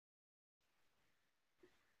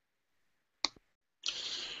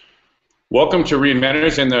Welcome to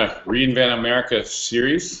Reinventors in the Reinvent America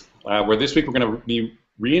series, where this week we're going to be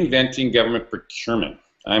reinventing government procurement.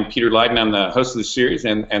 I'm Peter Leyden. I'm the host of the series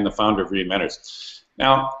and the founder of Reinventors.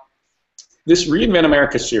 Now, this Reinvent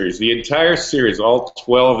America series, the entire series, all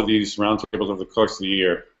 12 of these roundtables over the course of the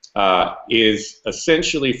year, is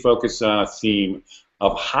essentially focused on a theme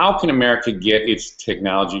of how can America get its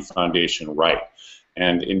technology foundation right.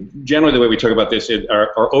 And in generally the way we talk about this,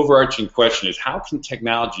 our overarching question is how can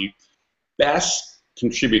technology best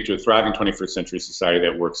contribute to a thriving 21st century society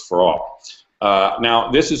that works for all. Now,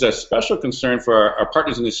 this is a special concern for our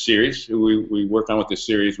partners in this series, who we work on with this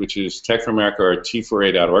series, which is Tech for America, or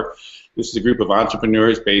T4A.org. This is a group of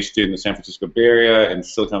entrepreneurs based in the San Francisco Bay Area and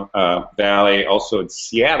Silicon Valley, also in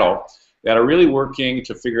Seattle, that are really working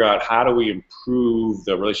to figure out how do we improve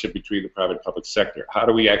the relationship between the private and public sector. How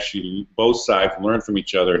do we actually, both sides, learn from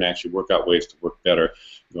each other and actually work out ways to work better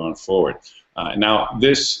going forward. Now,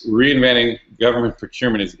 this reinventing government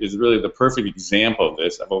procurement is really the perfect example of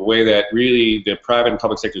this, of a way that really the private and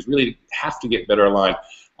public sectors really have to get better aligned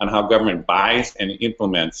on how government buys and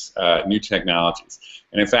implements new technologies.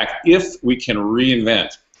 And in fact, if we can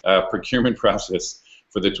reinvent a procurement process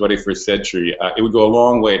for the 21st century, it would go a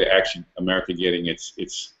long way to actually America getting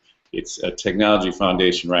its technology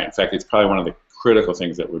foundation right. In fact, it's probably one of the critical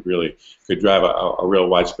things that would really could drive a real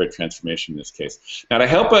widespread transformation in this case. Now, to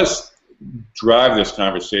help us drive this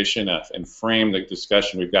conversation and frame the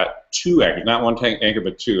discussion, we've got two anchors, not one anchor,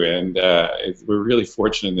 but two, and we're really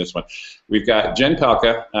fortunate in this one. We've got Jen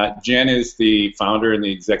Pahlka. Jen is the founder and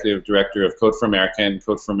the executive director of Code for America, and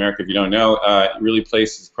Code for America, if you don't know, really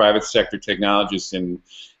places private sector technologists in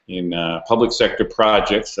public sector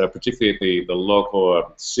projects, particularly at the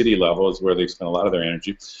local city level is where they spend a lot of their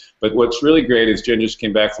energy. But what's really great is Jen just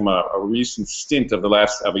came back from a recent stint of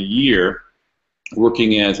a year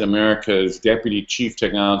working as America's Deputy Chief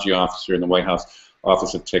Technology Officer in the White House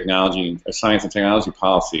Office of Technology, Science and Technology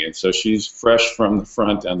Policy, and so she's fresh from the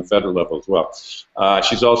front on the federal level as well.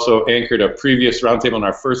 She's also anchored a previous roundtable in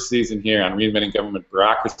our first season here on reinventing government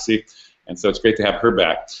bureaucracy, and so it's great to have her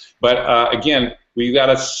back. But again, we got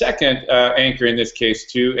a second anchor in this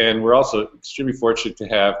case too, and we're also extremely fortunate to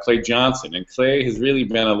have Clay Johnson. And Clay has really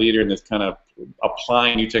been a leader in this kind of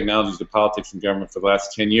applying new technologies to politics and government for the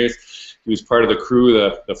last 10 years. He was part of the crew,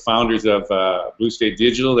 the founders of Blue State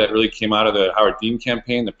Digital, that really came out of the Howard Dean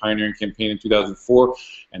campaign, the pioneering campaign in 2004,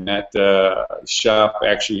 and that shop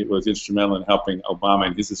actually was instrumental in helping Obama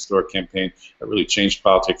and his historic campaign that really changed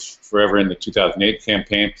politics forever in the 2008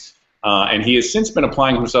 campaign. And he has since been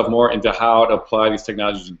applying himself more into how to apply these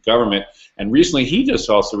technologies in government. And recently, he just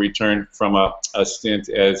also returned from a stint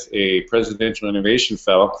as a presidential innovation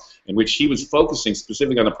fellow, in which he was focusing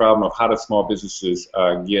specifically on the problem of how do small businesses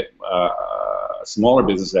smaller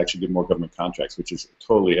businesses actually get more government contracts, which is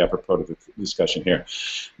totally apropos to the discussion here.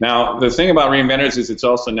 Now, the thing about Reinventors is it's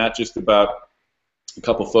also not just about a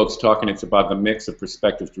couple folks talking, it's about the mix of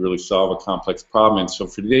perspectives to really solve a complex problem. And so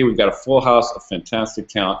for today, we've got a full house of fantastic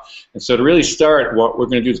talent. And so to really start, what we're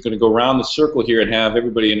going to do is going to go around the circle here and have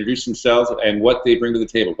everybody introduce themselves and what they bring to the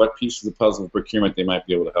table, what piece of the puzzle of procurement they might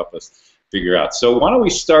be able to help us figure out. So why don't we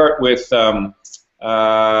start with,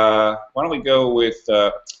 why don't we go with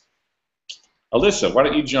Alissa? Why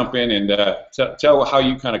don't you jump in and tell how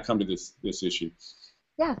you kind of come to this issue.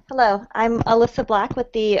 Yeah, hello. I'm Alissa Black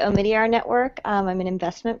with the Omidyar Network. I'm an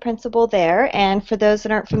investment principal there, and for those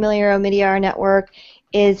that aren't familiar, Omidyar Network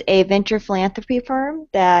is a venture philanthropy firm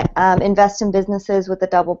that invests in businesses with a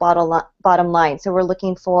double bottom line. So we're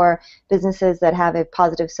looking for businesses that have a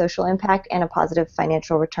positive social impact and a positive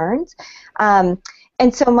financial returns.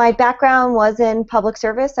 And so my background was in public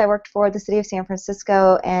service. I worked for the city of San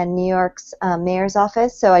Francisco and New York's mayor's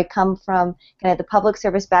office. So I come from kind of the public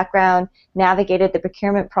service background, navigated the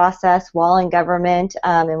procurement process while in government,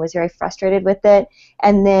 and was very frustrated with it.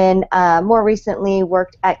 And then more recently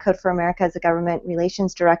worked at Code for America as a government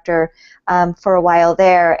relations director for a while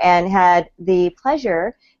there, and had the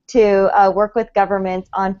pleasure to work with governments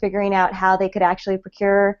on figuring out how they could actually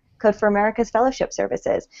procure Code for America's fellowship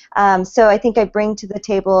services. So I think I bring to the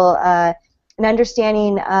table an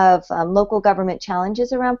understanding of local government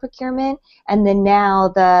challenges around procurement, and then now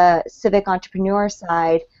the civic entrepreneur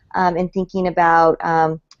side in thinking about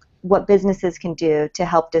what businesses can do to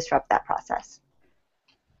help disrupt that process.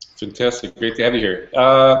 Fantastic. Great to have you here.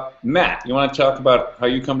 Matt, you want to talk about how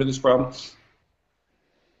you come to this problem?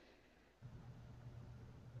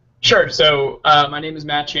 Sure. So my name is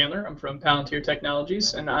Matt Chandler. I'm from Palantir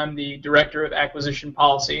Technologies, and I'm the Director of Acquisition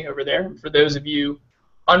Policy over there. For those of you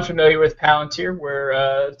unfamiliar with Palantir, we're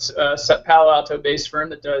a Palo Alto-based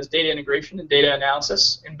firm that does data integration and data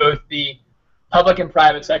analysis in both the public and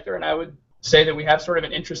private sector, and I would say that we have sort of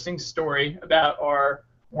an interesting story about our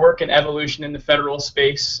work and evolution in the federal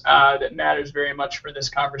space that matters very much for this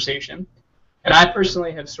conversation. And I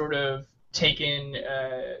personally have sort of taken,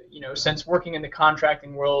 since working in the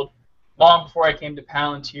contracting world long before I came to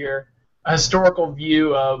Palantir, a historical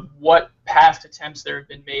view of what past attempts there have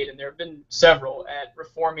been made, and there have been several, at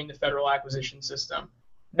reforming the federal acquisition system,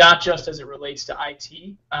 not just as it relates to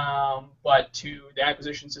IT, but to the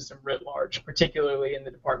acquisition system writ large, particularly in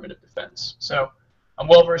the Department of Defense. So I'm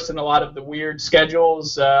well versed in a lot of the weird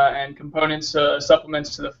schedules and components,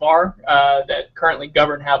 supplements to the FAR that currently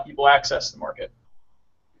govern how people access the market.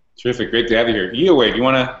 Terrific, great to have you here. Yiaway, do you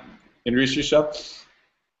want to introduce yourself?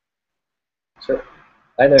 Sure.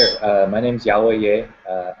 Hi there, my name is Yiaway.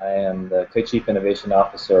 I am the Co-Chief Innovation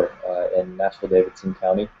Officer in Nashville, Davidson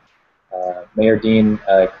County. Mayor Dean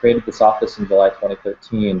created this office in July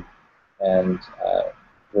 2013, and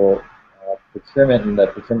for procurement in the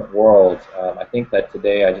procurement world, I think that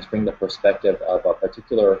today I just bring the perspective of a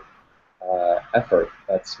particular effort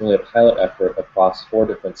that's really a pilot effort across 4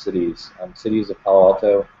 different cities, cities of Palo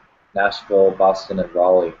Alto, Nashville, Boston, and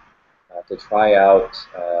Raleigh, to try out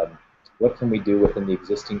what can we do within the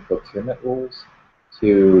existing procurement rules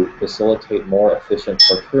to facilitate more efficient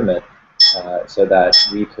procurement so that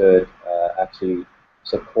we could actually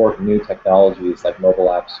support new technologies like mobile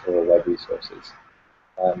apps or web resources.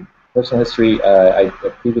 Personal history, I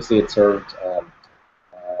previously had served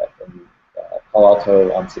in Palo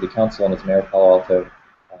Alto on City Council and as Mayor of Palo Alto,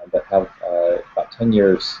 but have about 10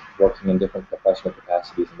 years working in different professional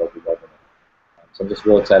capacities in local government. So I'm just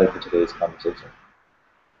real excited for today's conversation.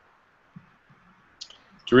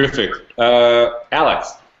 Terrific.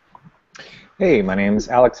 Alex. Hey, my name is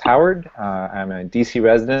Alex Howard. I'm a DC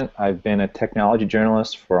resident. I've been a technology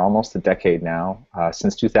journalist for almost a decade now.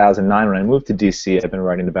 Since 2009, when I moved to DC, I've been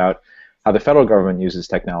writing about how the federal government uses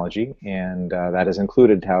technology, and that has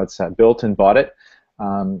included how it's built and bought it,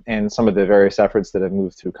 and some of the various efforts that have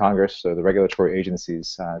moved through Congress, so the regulatory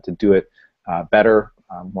agencies, to do it better,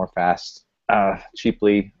 more fast,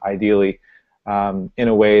 cheaply, ideally, in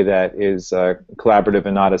a way that is collaborative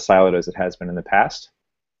and not as siloed as it has been in the past.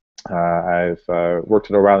 I've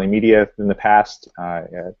worked at O'Reilly Media in the past,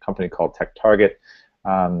 a company called TechTarget.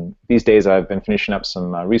 These days I've been finishing up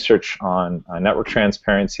some research on network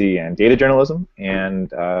transparency and data journalism,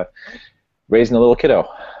 and raising a little kiddo.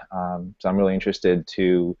 So I'm really interested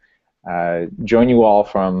to join you all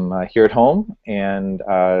from here at home and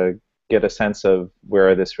get a sense of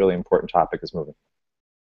where this really important topic is moving.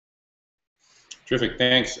 Terrific,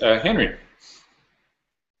 thanks. Henry.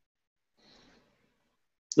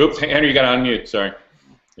 Oops, Henry, you got to unmute, sorry.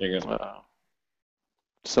 There you go.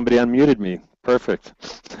 Somebody unmuted me. Perfect.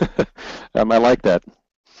 I like that.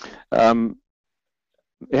 And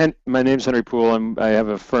my name's Henry Poole. I have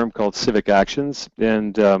a firm called CivicActions,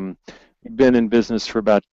 and we've been in business for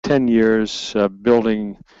about 10 years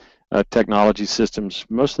building technology systems,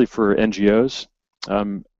 mostly for NGOs,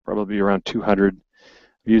 probably around 200,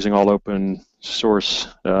 using all open source,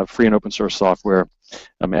 free and open source software,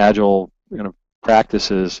 agile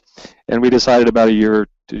practices, and we decided about a year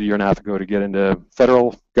and a half ago to get into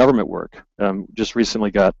federal government work. Just recently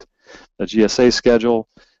got a GSA schedule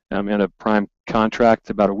and a prime contract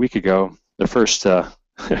about a week ago. The first, so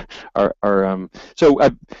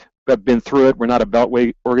I've been through it. We're not a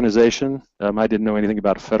beltway organization. I didn't know anything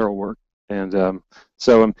about federal work, and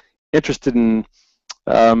so I'm interested in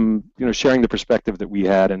sharing the perspective that we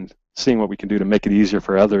had and seeing what we can do to make it easier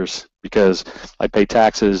for others, because I pay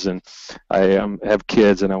taxes and I have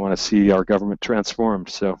kids and I want to see our government transformed.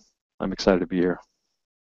 So I'm excited to be here.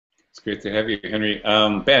 It's great to have you, Henry.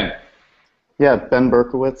 Ben. Yeah, Ben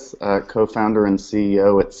Berkowitz, co-founder and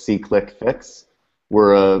CEO at SeeClickFix.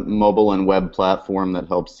 We're a mobile and web platform that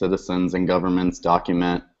helps citizens and governments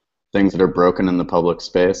document things that are broken in the public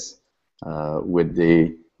space with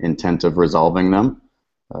the intent of resolving them.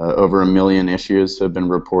 Over 1 million issues have been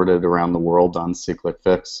reported around the world on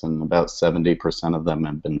SeeClickFix, and about 70% of them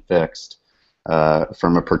have been fixed.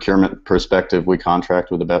 From a procurement perspective, we contract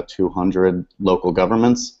with about 200 local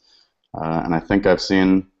governments, and I think I've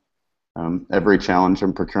seen every challenge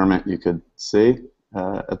in procurement you could see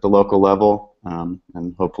at the local level,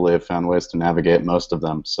 and hopefully have found ways to navigate most of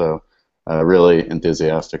them. So really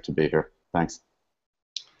enthusiastic to be here. Thanks.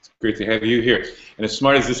 Great to have you here. And as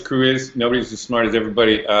smart as this crew is, nobody's as smart as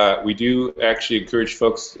everybody. We do actually encourage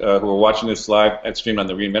folks who are watching this live at stream on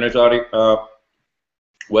the Reinventors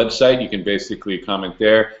website. You can basically comment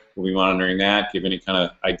there. We'll be monitoring that, give any kind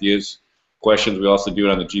of ideas, questions. We also do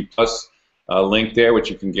it on the G+ link there, which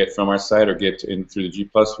you can get from our site or get in through the G+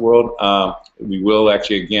 world. We will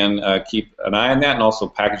actually, again, keep an eye on that and also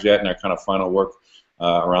package that in our kind of final work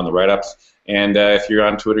around the write-ups. And if you're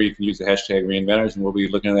on Twitter, you can use the hashtag Reinventors, and we'll be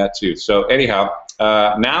looking at that too. So anyhow,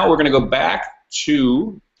 now we're going to go back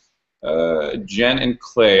to Jen and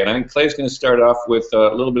Clay. And I think Clay's going to start off with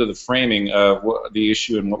a little bit of the framing of the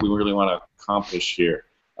issue and what we really want to accomplish here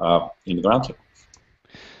into the roundtable.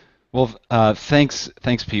 Well, thanks,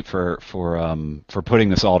 Pete, for putting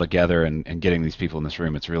this all together and getting these people in this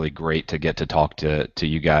room. It's really great to get to talk to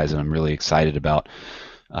you guys, and I'm really excited about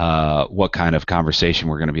what kind of conversation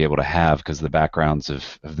we're going to be able to have, because the backgrounds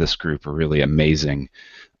of this group are really amazing.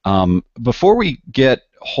 Before we get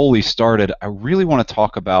wholly started, I really want to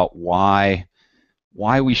talk about why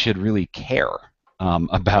we should really care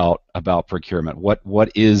about procurement.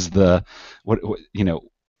 What is the you know?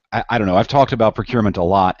 I don't know. I've talked about procurement a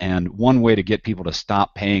lot, and one way to get people to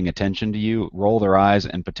stop paying attention to you, roll their eyes,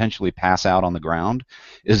 and potentially pass out on the ground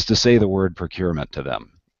is to say the word procurement to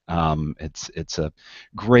them. It's a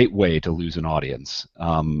great way to lose an audience.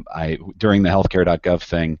 During the healthcare.gov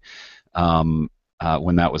thing,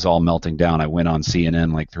 when that was all melting down, I went on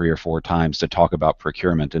CNN like 3 or 4 times to talk about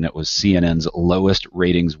procurement, and it was CNN's lowest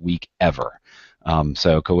ratings week ever.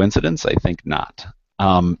 So coincidence? I think not.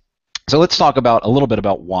 So let's talk a little bit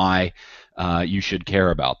about why you should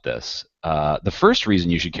care about this. The first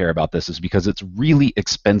reason you should care about this is because it's really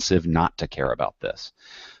expensive not to care about this.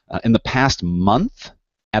 In the past month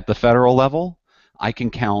at the federal level, I can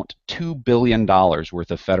count $2 billion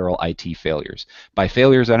worth of federal IT failures. By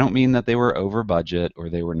failures, I don't mean that they were over budget or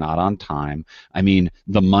they were not on time. I mean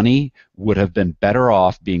the money would have been better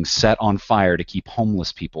off being set on fire to keep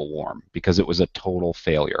homeless people warm because it was a total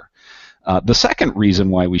failure. The second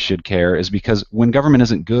reason why we should care is because when government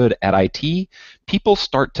isn't good at IT, people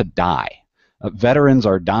start to die. Veterans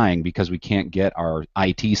are dying because we can't get our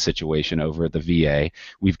IT situation over at the VA.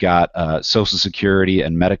 We've got Social Security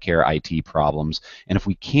and Medicare IT problems, and if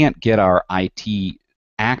we can't get our IT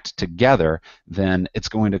act together, then it's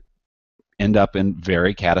going to end up in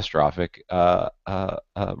very catastrophic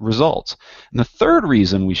results. And the third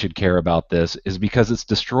reason we should care about this is because it's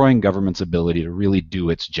destroying government's ability to really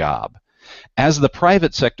do its job. As the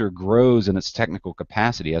private sector grows in its technical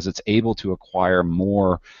capacity, as it's able to acquire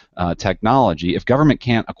more technology, if government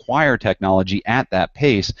can't acquire technology at that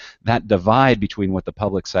pace, that divide between what the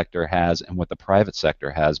public sector has and what the private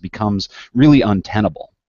sector has becomes really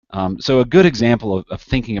untenable. So a good example of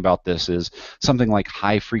thinking about this is something like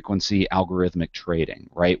high-frequency algorithmic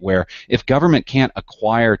trading, right? Where if government can't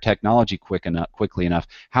acquire technology quickly enough,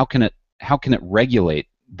 how can it regulate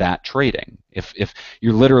that trading? If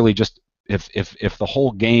you're literally just if the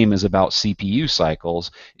whole game is about CPU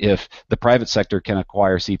cycles, if the private sector can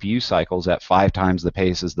acquire CPU cycles at 5 times the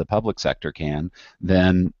pace as the public sector can,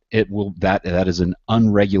 then that is an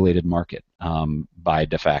unregulated market by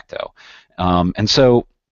de facto. And so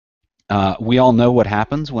we all know what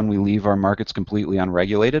happens when we leave our markets completely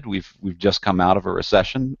unregulated. We've just come out of a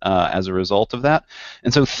recession as a result of that.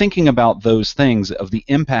 And so thinking about those things, of the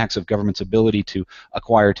impacts of government's ability to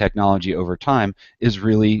acquire technology over time, is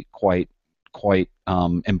really quite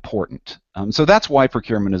important. So that's why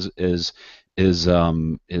procurement is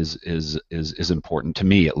important to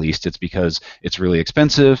me, at least. It's because it's really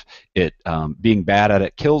expensive. Being bad at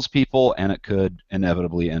it kills people, and it could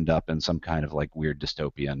inevitably end up in some kind of like weird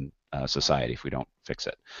dystopian society if we don't fix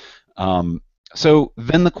it. So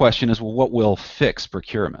then the question is, well, what will fix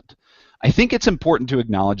procurement? I think it's important to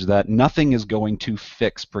acknowledge that nothing is going to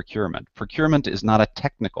fix procurement. Procurement is not a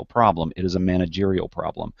technical problem. It is a managerial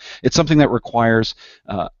problem. It's something that requires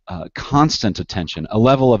constant attention, a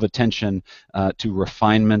level of attention to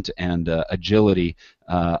refinement and agility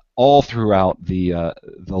all throughout the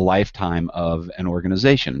lifetime of an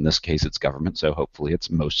organization. In this case, it's government, so hopefully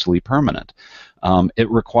it's mostly permanent.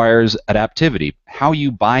 It requires adaptivity. How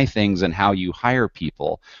you buy things and how you hire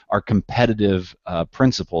people are competitive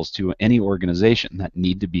principles to any organization that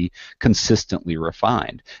need to be consistently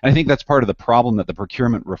refined. And I think that's part of the problem that the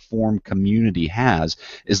procurement reform community has,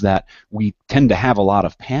 is that we tend to have a lot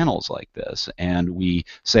of panels like this, and we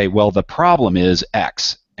say, well, the problem is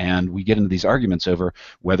X. And we get into these arguments over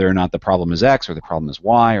whether or not the problem is X, or the problem is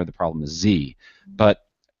Y, or the problem is Z. But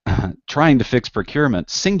trying to fix procurement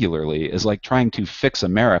singularly is like trying to fix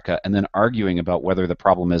America and then arguing about whether the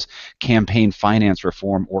problem is campaign finance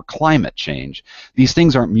reform or climate change. These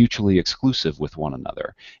things aren't mutually exclusive with one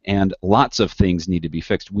another, and lots of things need to be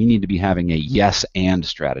fixed. We need to be having a yes and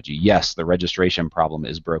strategy. Yes, the registration problem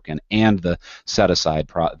is broken, and the set-aside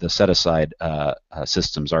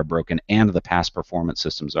systems are broken, and the past performance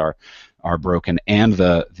systems are broken, and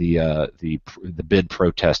the bid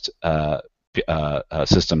protest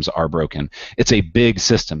systems are broken. It's a big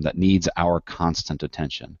system that needs our constant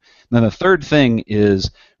attention. Now, the third thing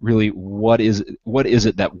is really what is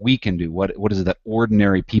it that we can do? What is it that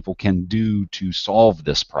ordinary people can do to solve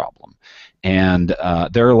this problem? And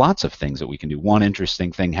there are lots of things that we can do. One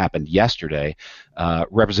interesting thing happened yesterday.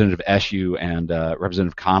 Representative Eshoo and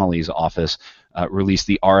Representative Connolly's office released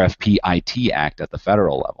the RFP IT Act at the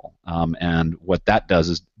federal level. And what that does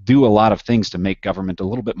is do a lot of things to make government a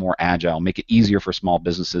little bit more agile, make it easier for small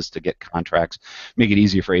businesses to get contracts, make it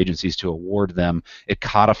easier for agencies to award them. It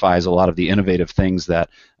codifies a lot of the innovative things that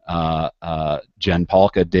Jen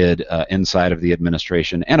Pahlka did inside of the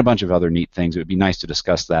administration, and a bunch of other neat things. It would be nice to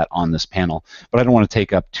discuss that on this panel, but I don't want to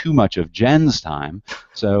take up too much of Jen's time.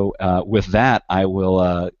 So with that, I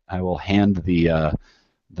will hand the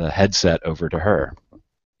headset over to her.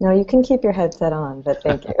 No, you can keep your headset on, but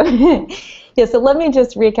thank you. Yeah, so let me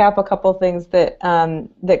just recap a couple things that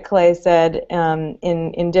that Clay said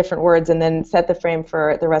in different words, and then set the frame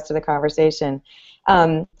for the rest of the conversation.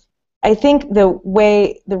 I think the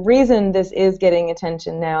reason this is getting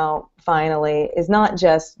attention now, finally, is not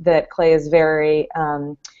just that Clay is very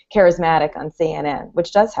charismatic on CNN,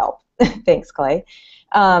 which does help. Thanks, Clay.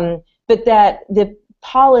 But that the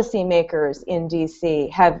policymakers in D.C.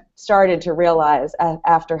 have started to realize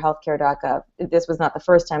after healthcare.gov, this was not the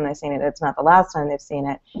first time they've seen it, it's not the last time they've seen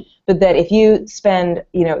it, but that if you spend,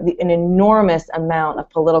 you know, an enormous amount of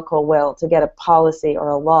political will to get a policy or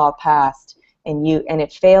a law passed, and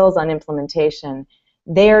it fails on implementation,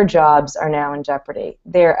 their jobs are now in jeopardy.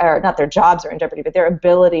 Not their jobs are in jeopardy, but their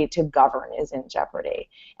ability to govern is in jeopardy.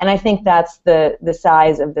 And I think that's the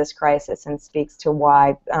size of this crisis, and speaks to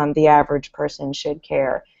why the average person should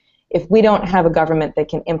care. If we don't have a government that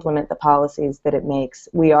can implement the policies that it makes,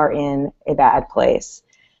 we are in a bad place.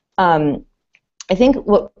 I think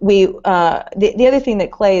what the other thing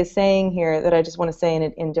that Clay is saying here that I just want to say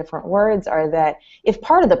in different words are that if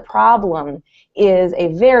part of the problem is a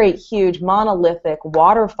very huge monolithic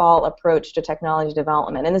waterfall approach to technology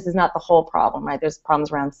development, and this is not the whole problem, right? There's problems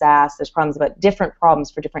around SaaS, there's problems about different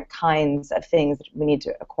problems for different kinds of things that we need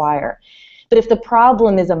to acquire. But if the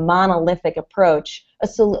problem is a monolithic approach,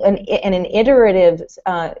 an iterative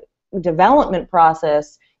development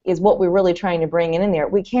process is what we're really trying to bring in there.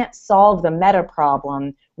 We can't solve the meta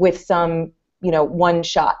problem with some, one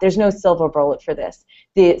shot. There's no silver bullet for this.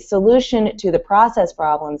 The solution to the process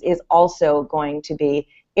problems is also going to be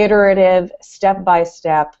iterative, step by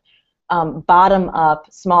step, bottom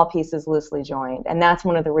up, small pieces loosely joined. And that's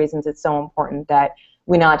one of the reasons it's so important that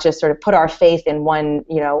we not just sort of put our faith in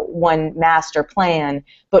one master plan,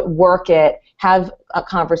 but work it, have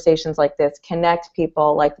conversations like this, connect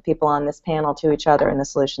people like the people on this panel to each other and the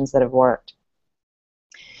solutions that have worked.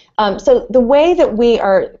 So the way that we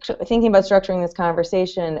are thinking about structuring this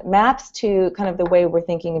conversation maps to kind of the way we're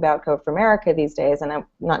thinking about Code for America these days, and I'm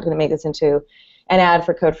not going to make this into an ad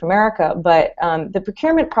for Code for America, but the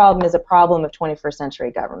procurement problem is a problem of 21st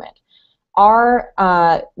century government. Our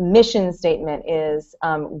mission statement is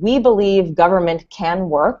we believe government can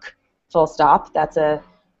work, full stop. That's a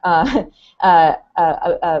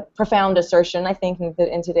profound assertion, I think,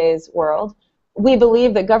 in today's world. We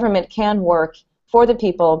believe that government can work for the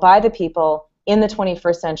people, by the people, in the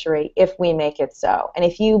 21st century if we make it so. And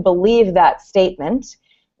if you believe that statement,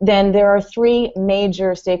 then there are three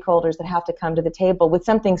major stakeholders that have to come to the table with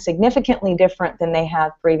something significantly different than they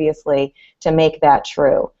have previously to make that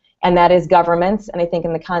true. And that is governments, and I think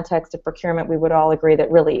in the context of procurement we would all agree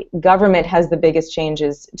that really government has the biggest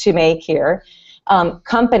changes to make here.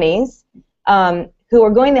 Companies who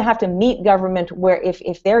are going to have to meet government where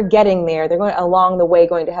if they're getting there, they're going along the way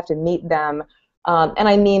going to have to meet them. And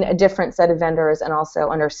I mean a different set of vendors and also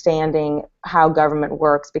understanding how government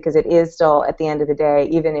works, because it is still, at the end of the day,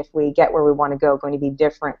 even if we get where we want to go, going to be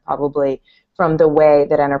different probably from the way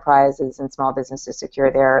that enterprises and small businesses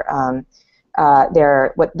secure their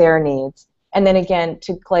needs. And then again,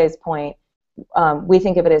 to Clay's point, we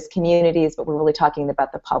think of it as communities, but we're really talking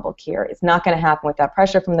about the public here. It's not going to happen without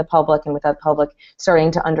pressure from the public and without the public starting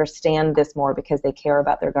to understand this more because they care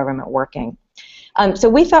about their government working. So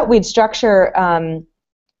we thought we'd structure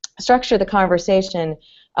the conversation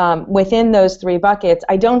within those 3 buckets.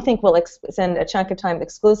 I don't think we'll spend a chunk of time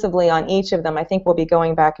exclusively on each of them. I think we'll be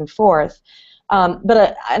going back and forth.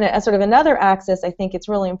 But a sort of another axis, I think it's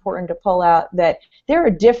really important to pull out that there are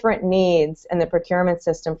different needs in the procurement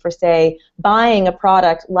system for, say, buying a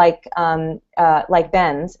product like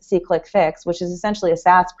Ben's SeeClickFix, which is essentially a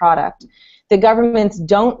SaaS product. The governments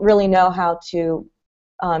don't really know how to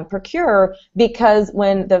procure, because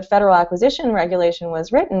when the federal acquisition regulation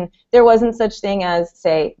was written, there wasn't such thing as,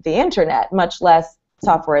 say, the internet, much less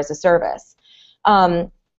software as a service.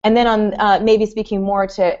 And then on maybe speaking more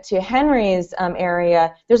to Henry's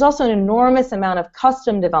area, there's also an enormous amount of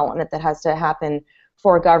custom development that has to happen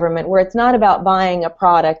for government, where it's not about buying a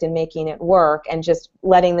product and making it work and just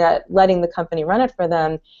letting the company run it for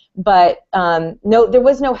them. But no, there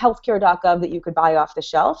was no healthcare.gov that you could buy off the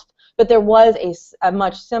shelf, but there was a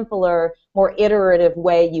much simpler, more iterative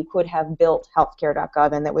way you could have built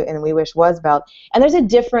healthcare.gov, and we wish was built. And there's a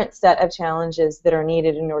different set of challenges that are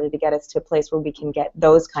needed in order to get us to a place where we can get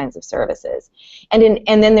those kinds of services. And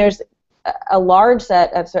then there's a large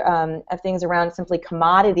set of things around simply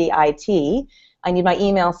commodity IT. I need my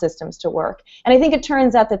email systems to work. And I think it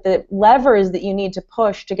turns out that the levers that you need to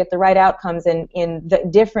push to get the right outcomes in the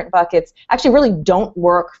different buckets actually really don't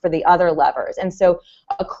work for the other levers. And so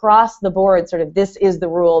across the board, sort of this is the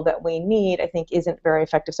rule that we need, I think isn't very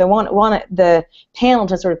effective. So I want the panel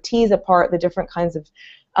to sort of tease apart the different kinds of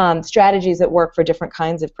strategies that work for different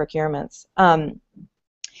kinds of procurements. And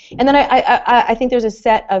then I think there's a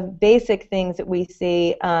set of basic things that we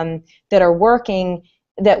see that are working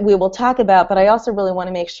that we will talk about, but I also really want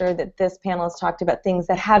to make sure that this panel has talked about things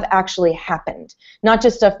that have actually happened, not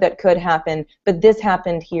just stuff that could happen, but this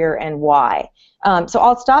happened here and why. So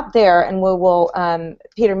I'll stop there, and we'll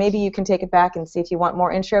Peter, maybe you can take it back and see if you want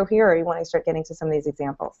more intro here, or you want to start getting to some of these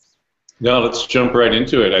examples. No, let's jump right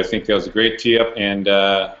into it. I think that was a great tee up, and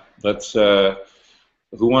let's. Who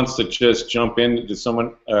wants to just jump in? Does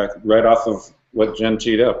someone right off of what Jen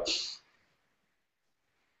teed up?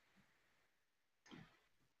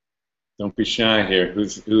 Don't be shy here.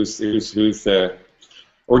 Who's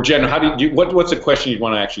or Jen? How do you? What's a question you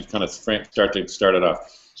want to actually kind of start it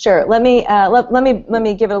off? Sure. Let me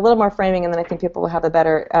give it a little more framing, and then I think people will have a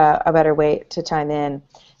better way to chime in.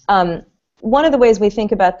 One of the ways we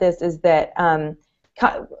think about this is that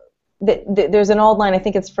there's an old line, I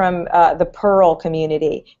think it's from the Pearl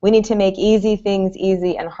community. We need to make easy things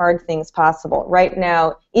easy and hard things possible. Right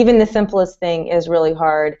now, even the simplest thing is really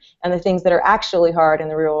hard, and the things that are actually hard in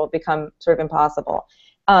the real world become sort of impossible.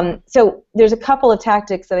 So there's a couple of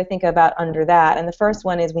tactics that I think about under that, and the first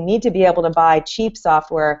one is we need to be able to buy cheap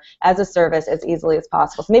software as a service as easily as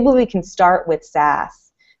possible. So maybe we can start with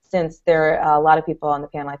SaaS, since there are a lot of people on the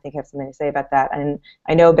panel I think have something to say about that, and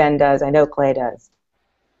I know Ben does, I know Clay does.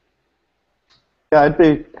 Yeah, I'd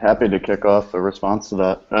be happy to kick off a response to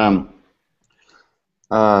that.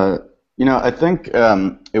 You know, I think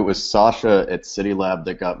it was Sasha at CityLab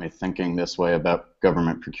that got me thinking this way about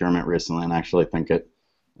government procurement recently, and I actually think it,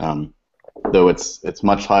 though it's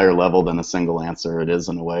much higher level than a single answer, it is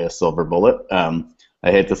in a way a silver bullet. I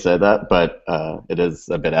hate to say that, but it is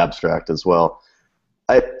a bit abstract as well.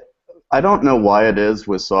 I don't know why it is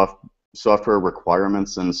with software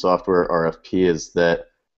requirements and software RFPs that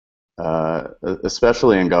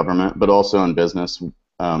especially in government, but also in business,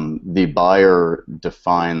 the buyer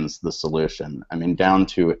defines the solution. I mean, down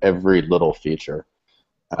to every little feature.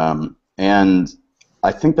 And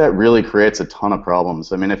I think that really creates a ton of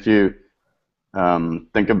problems. I mean, if you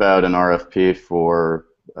think about an RFP for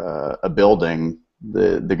a building,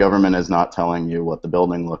 the government is not telling you what the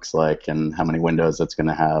building looks like and how many windows it's going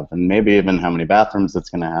to have, and maybe even how many bathrooms it's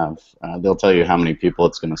going to have. They'll tell you how many people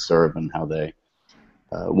it's going to serve and how they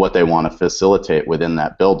what they want to facilitate within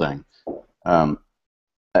that building.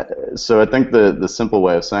 So I think the simple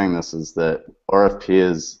way of saying this is that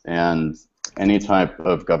RFPs and any type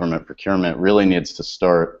of government procurement really needs to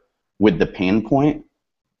start with the pain point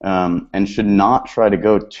and should not try to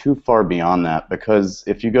go too far beyond that, because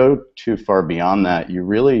if you go too far beyond that, you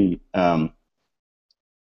really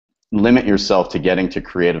limit yourself to getting to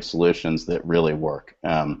creative solutions that really work.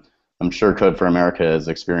 I'm sure Code for America has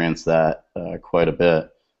experienced that quite a bit.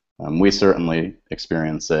 We certainly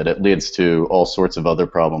experience it. It leads to all sorts of other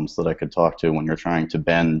problems that I could talk to when you're trying to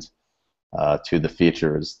bend to the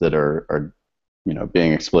features that are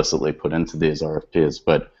being explicitly put into these RFPs.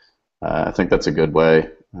 But I think that's a good way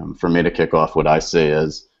for me to kick off what I see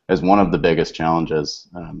as one of the biggest challenges,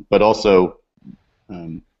 but also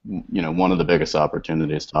one of the biggest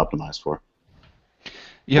opportunities to optimize for.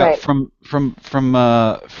 Yeah, Right. from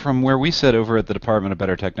where we sit over at the Department of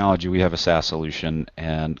Better Technology, we have a SaaS solution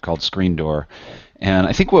called Screen Door, And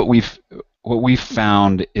I think what we've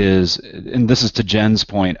found is, and this is to Jen's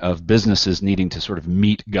point of businesses needing to sort of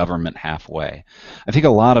meet government halfway. I think a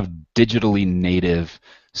lot of digitally native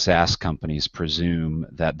SaaS companies presume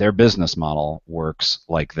that their business model works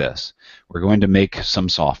like this. We're going to make some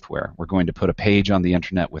software. We're going to put a page on the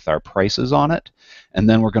internet with our prices on it, and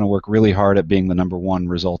then we're going to work really hard at being the #1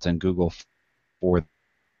 result in Google for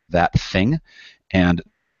that thing, and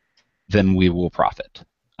then we will profit.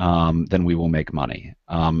 Then we will make money.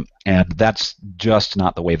 And that's just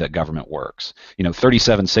not the way that government works.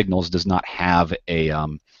 37 Signals does not have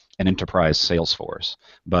an enterprise sales force,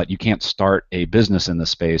 but you can't start a business in this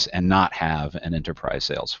space and not have an enterprise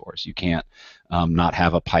sales force. You can't not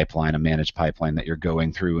have a pipeline, a managed pipeline that you're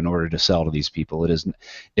going through in order to sell to these people.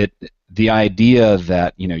 The idea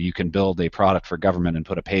that you can build a product for government and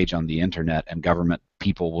put a page on the internet and government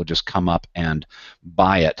people will just come up and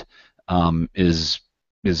buy it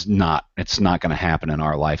is not going to happen in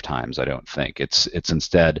our lifetimes. I don't think it's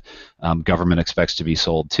instead government expects to be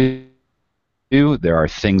sold to. There are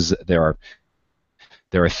things in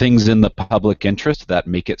the public interest that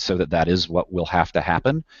make it so that is what will have to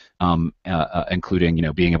happen,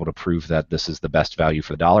 including being able to prove that this is the best value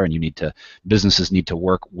for the dollar, and businesses need to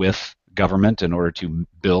work with government in order to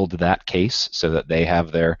build that case so that they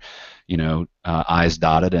have their I's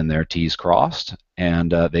dotted and their T's crossed,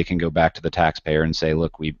 and they can go back to the taxpayer and say,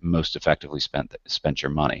 look, we most effectively spent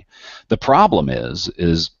your money. The problem is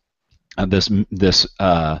this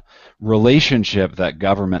relationship that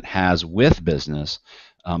government has with business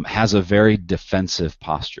has a very defensive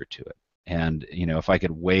posture to it. And if I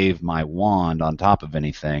could wave my wand on top of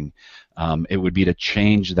anything, it would be to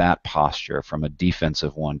change that posture from a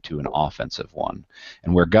defensive one to an offensive one.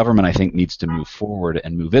 And where government, I think, needs to move forward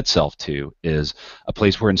and move itself to is a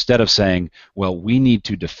place where instead of saying, well, we need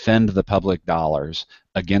to defend the public dollars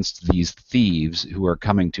against these thieves who are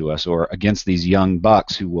coming to us, or against these young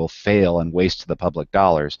bucks who will fail and waste the public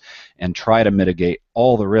dollars, and try to mitigate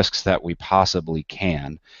all the risks that we possibly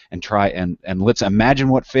can, and try and let's imagine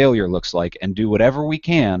what failure looks like and do whatever we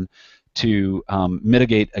can to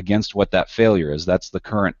mitigate against what that failure is. That's the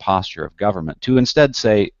current posture of government. To instead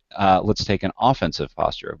say, let's take an offensive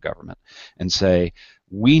posture of government and say,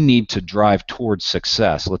 we need to drive towards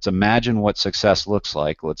success. Let's imagine what success looks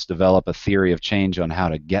like. Let's develop a theory of change on how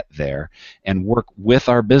to get there and work with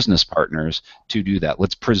our business partners to do that.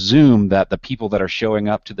 Let's presume that the people that are showing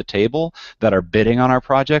up to the table, that are bidding on our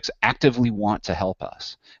projects, actively want to help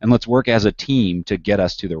us. And let's work as a team to get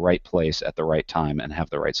us to the right place at the right time and have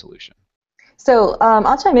the right solution. So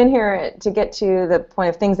I'll chime in here to get to the point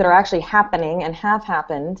of things that are actually happening and have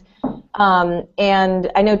happened.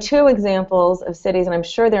 And I know 2 examples of cities, and I'm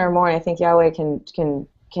sure there are more, and I think Yiaway can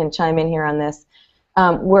chime in here on this,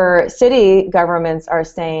 where city governments are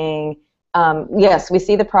saying, yes, we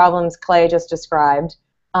see the problems Clay just described.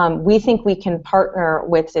 We think we can partner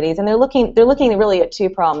with cities, and they're looking really at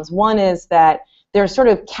 2 problems. One is that there are sort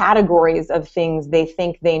of categories of things they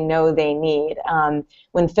think they know they need.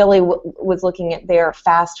 When Philly was looking at their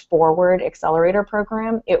Fast Forward Accelerator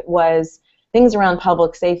program, it was things around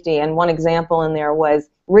public safety, and one example in there was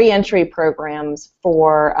reentry programs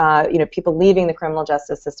for people leaving the criminal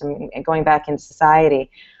justice system and going back into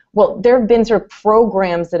society. Well, there have been sort of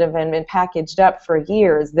programs that have been packaged up for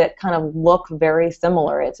years that kind of look very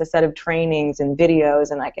similar. It's a set of trainings and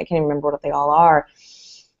videos, and I can't even remember what they all are,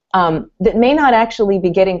 that may not actually be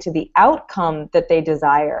getting to the outcome that they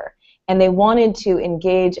desire. And they wanted to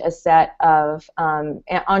engage a set of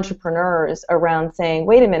entrepreneurs around saying,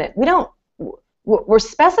 wait a minute, we're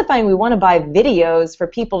specifying we want to buy videos for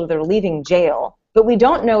people that are leaving jail, but we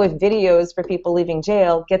don't know if videos for people leaving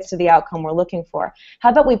jail gets to the outcome we're looking for. How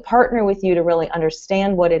about we partner with you to really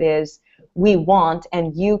understand what it is we want,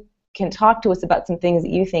 and you can talk to us about some things that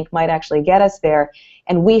you think might actually get us there,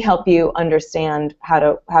 and we help you understand how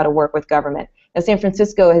to work with government. Now, San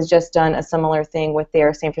Francisco has just done a similar thing with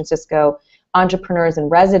their San Francisco Entrepreneurs in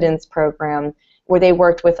Residence program, where they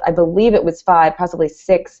worked with, I believe it was 5, possibly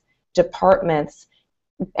 6 departments,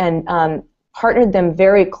 and partnered them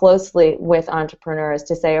very closely with entrepreneurs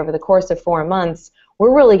to say, over the course of 4 months,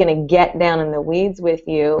 we're really going to get down in the weeds with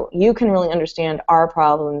you. You can really understand our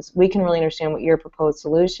problems. We can really understand what your proposed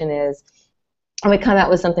solution is. And we come out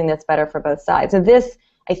with something that's better for both sides. And this,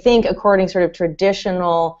 I think, according to sort of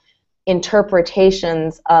traditional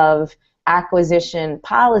interpretations of acquisition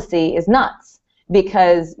policy, is nuts,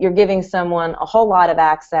 because you're giving someone a whole lot of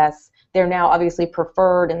access. They're now obviously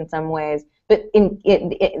preferred in some ways. But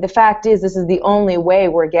the fact is, this is the only way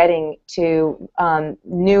we're getting to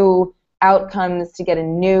new outcomes, to get a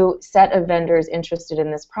new set of vendors interested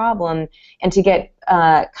in this problem, and to get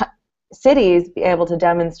cities be able to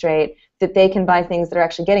demonstrate that they can buy things that are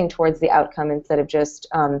actually getting towards the outcome instead of just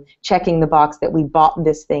checking the box that we bought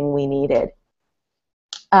this thing we needed.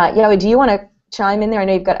 Yiaway, do you want to chime in there? I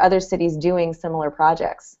know you've got other cities doing similar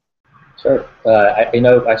projects. Sure. I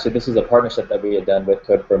know, actually, this is a partnership that we had done with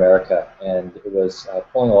Code for America, and it was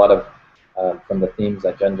pulling a lot of from the themes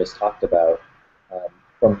that Jen just talked about.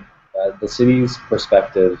 From the city's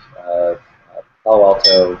perspective, Palo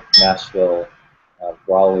Alto, Nashville,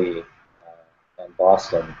 Raleigh, and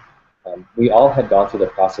Boston, we all had gone through the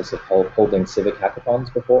process of holding civic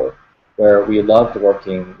hackathons before, where we loved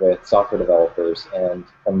working with software developers, and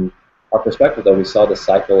from our perspective, though, we saw the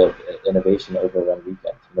cycle of innovation over one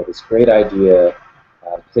weekend. This great idea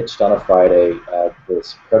pitched on a Friday,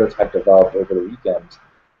 this prototype developed over the weekend,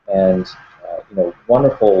 and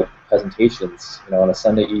wonderful presentations, on a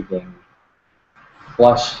Sunday evening,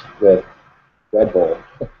 flush with Red Bull,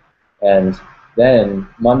 and then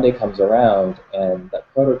Monday comes around, and that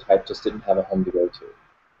prototype just didn't have a home to go to,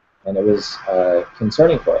 and it was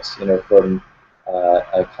concerning for us, from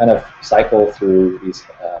a kind of cycle through these.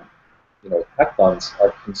 Hackathons,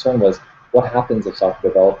 our concern was what happens if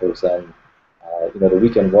software developers and the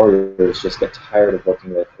weekend warriors just get tired of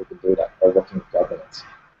working with open data or working with governance.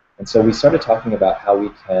 And so we started talking about how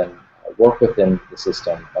we can work within the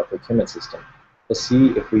system, our procurement system, to see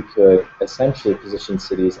if we could essentially position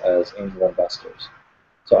cities as angel investors.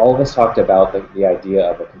 So all of us talked about the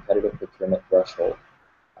idea of a competitive procurement threshold.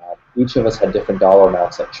 Each of us had different dollar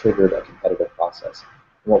amounts that triggered a competitive process.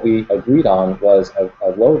 And what we agreed on was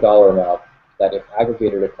a low dollar amount that, if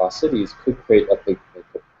aggregated across cities, could create a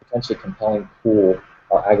potentially compelling pool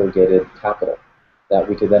of aggregated capital that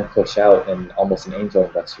we could then push out in almost an angel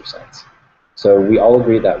investor sense. So we all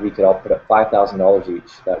agreed that we could all put up $5,000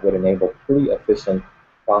 each that would enable pretty efficient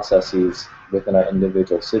processes within our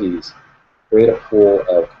individual cities, create a pool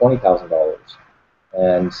of $20,000.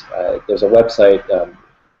 And there's a website,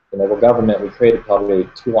 we're government, we created probably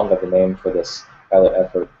too long of a name for this pilot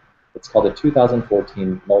effort. It's called the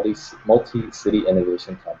 2014 Multi-City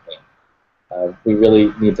Innovation Campaign. We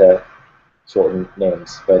really need to shorten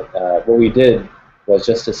names, but what we did was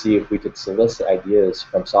just to see if we could solicit ideas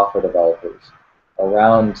from software developers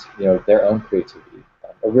around their own creativity.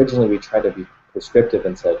 Originally, we tried to be prescriptive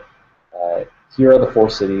and said, here are the 4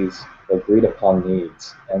 cities, agreed upon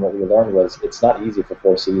needs, and what we learned was it's not easy for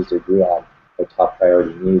 4 cities to agree on their top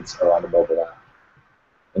priority needs around a mobile app.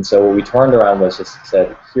 And so what we turned around was just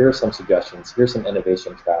said, here are some suggestions, here's some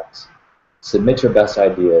innovation tracks. Submit your best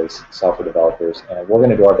ideas, software developers, and we're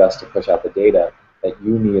going to do our best to push out the data that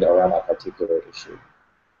you need around that particular issue.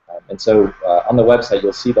 And so on the website,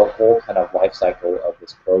 you'll see the whole kind of life cycle of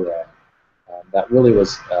this program that really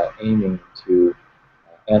was aiming to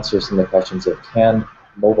answer some of the questions of, can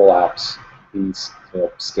mobile apps be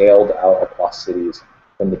scaled out across cities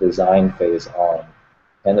from the design phase on?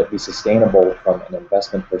 Can it be sustainable from an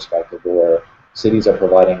investment perspective, where cities are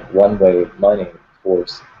providing one-way money for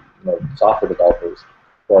software developers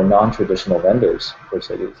or non-traditional vendors for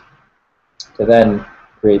cities to then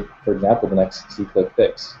create, for example, the next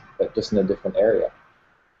SeeClickFix, but just in a different area.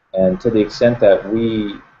 And to the extent that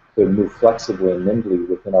we could move flexibly and nimbly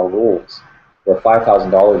within our rules, where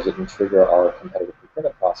 $5,000 didn't trigger our competitive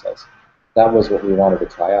procurement process, that was what we wanted to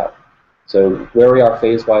try out. So where we are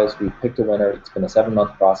phase-wise, we picked a winner. It's been a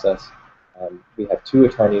 7-month process. We have 2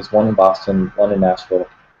 attorneys, one in Boston, one in Nashville,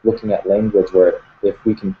 looking at language where if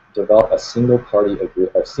we can develop a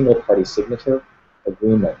single-party signature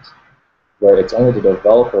agreement, where it's only the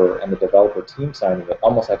developer and the developer team signing it,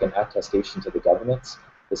 almost like an attestation to the governments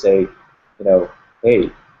to say, hey,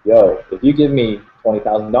 if you give me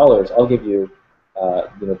 $20,000, I'll give you,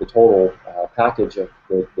 the total package of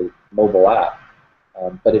the mobile app.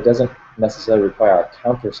 But it doesn't necessarily require a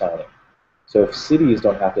counter-signing. So if cities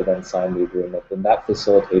don't have to then sign the agreement, then that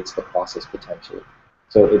facilitates the process potentially.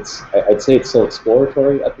 So I'd say it's still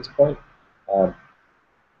exploratory at this point.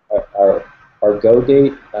 Our go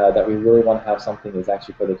date that we really want to have something is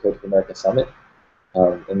actually for the Code for America Summit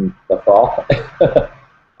in the fall,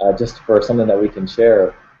 just for something that we can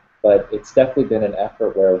share. But it's definitely been an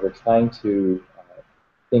effort where we're trying to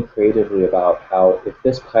think creatively about how, if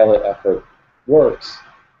this pilot effort works,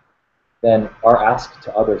 then our ask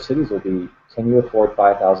to other cities will be, can you afford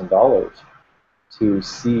 $5,000 to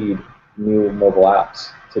seed new mobile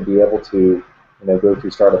apps, to be able to go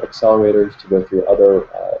through startup accelerators, to go through other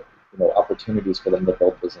opportunities for them to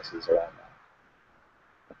build businesses around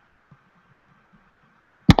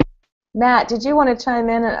that. Matt, did you want to chime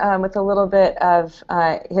in with a little bit of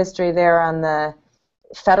history there on the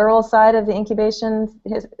federal side of the incubation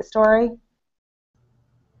story?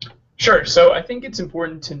 Sure. So I think it's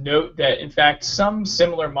important to note that, in fact, some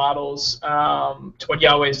similar models to what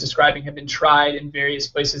Yiaway is describing have been tried in various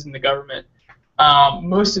places in the government.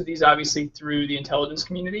 Most of these, obviously, through the intelligence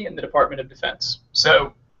community and the Department of Defense.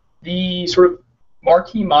 So the sort of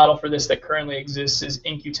marquee model for this that currently exists is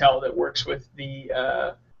In-Q-Tel, that works with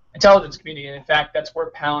the intelligence community. And in fact, that's where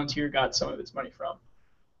Palantir got some of its money from.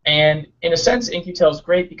 And in a sense, In-Q-Tel is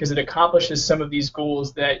great because it accomplishes some of these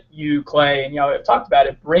goals that you, Clay, and Yiaway have talked about.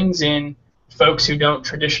 It brings in folks who don't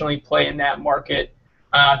traditionally play in that market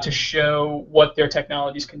to show what their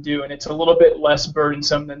technologies can do, and it's a little bit less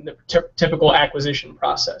burdensome than the typical acquisition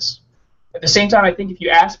process. At the same time, I think if you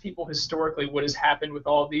ask people historically what has happened with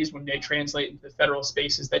all of these when they translate into the federal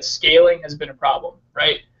space, is that scaling has been a problem,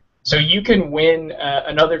 right? So you can win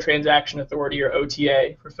another transaction authority, or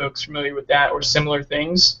OTA, for folks familiar with that, or similar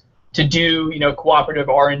things, to do cooperative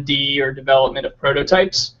R&D or development of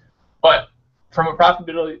prototypes. But from a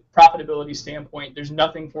profitability standpoint, there's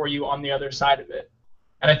nothing for you on the other side of it.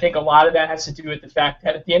 And I think a lot of that has to do with the fact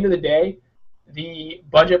that at the end of the day, the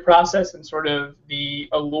budget process and sort of the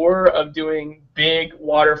allure of doing big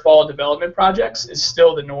waterfall development projects is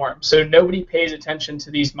still the norm. So nobody pays attention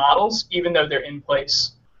to these models, even though they're in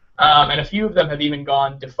place. And a few of them have even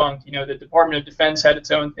gone defunct. The Department of Defense had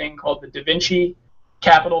its own thing called the Da Vinci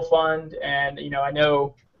Capital Fund, and I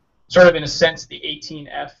know, sort of in a sense, the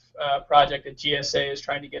 18F project at GSA is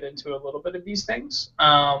trying to get into a little bit of these things.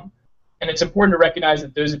 And it's important to recognize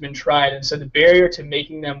that those have been tried, and so the barrier to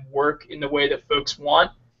making them work in the way that folks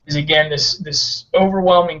want is, again, this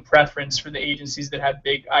overwhelming preference for the agencies that have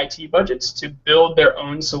big IT budgets to build their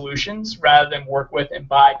own solutions rather than work with and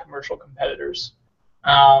buy commercial competitors.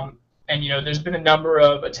 And there's been a number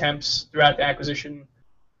of attempts throughout the acquisition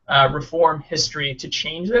reform history to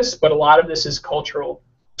change this, but a lot of this is cultural.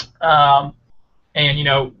 And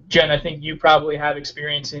Jen, I think you probably have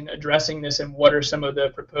experience in addressing this, and what are some of the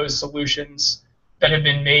proposed solutions that have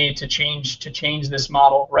been made to change this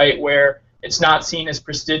model, right? Where it's not seen as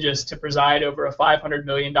prestigious to preside over a $500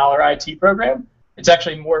 million IT program. It's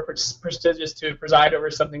actually more prestigious to preside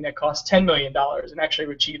over something that costs $10 million and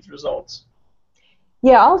actually achieves results.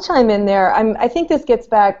 Yeah, I'll chime in there. I think this gets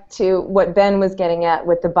back to what Ben was getting at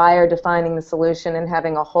with the buyer defining the solution and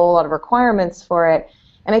having a whole lot of requirements for it.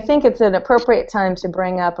 And I think it's an appropriate time to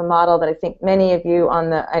bring up a model that I think many of you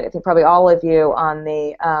I think probably all of you on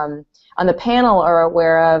the panel are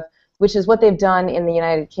aware of, which is what they've done in the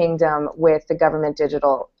United Kingdom with the government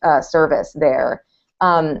digital service there.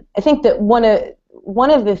 I think that one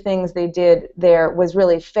of the things they did there was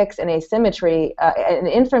really fix an information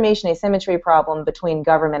asymmetry problem between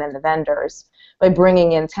government and the vendors by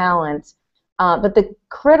bringing in talent. But the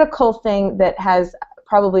critical thing that has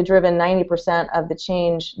probably driven 90% of the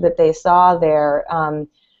change that they saw there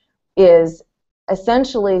is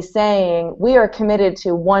essentially saying we are committed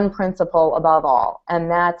to one principle above all,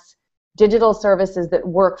 and that's digital services that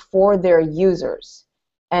work for their users.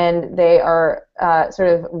 And they are sort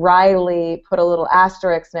of wryly put a little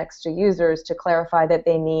asterisk next to users to clarify that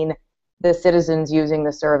they mean the citizens using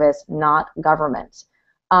the service, not government.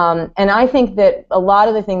 And I think that a lot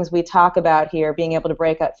of the things we talk about here, being able to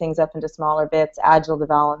break things up into smaller bits, agile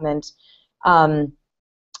development,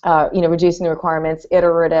 reducing the requirements,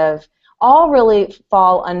 iterative, all really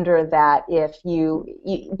fall under that. If you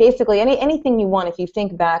basically anything you want, if you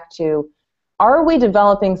think back to, are we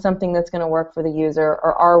developing something that's going to work for the user,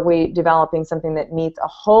 or are we developing something that meets a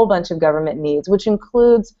whole bunch of government needs, which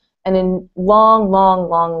includes a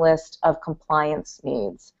long list of compliance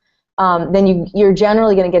needs? Then you're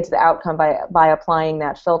generally going to get to the outcome by applying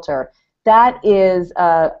that filter. That's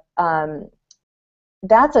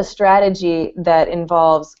a strategy that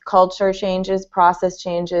involves culture changes, process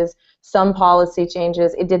changes, some policy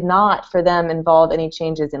changes. It did not, for them, involve any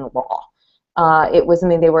changes in law. It was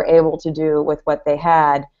something they were able to do with what they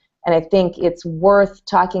had. And I think it's worth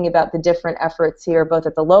talking about the different efforts here, both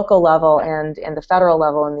at the local level and the federal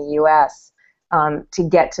level in the U.S., to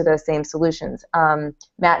get to those same solutions.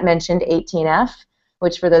 Matt mentioned 18F,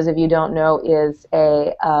 which, for those of you who don't know, is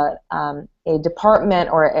a department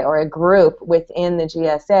or a group within the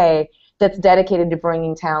GSA that's dedicated to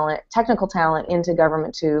bringing technical talent into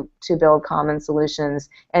government to build common solutions,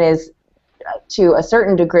 and is to a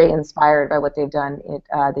certain degree inspired by what they've done at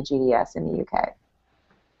the GDS in the UK.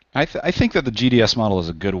 I think that the GDS model is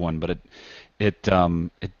a good one, but it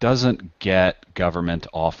doesn't get government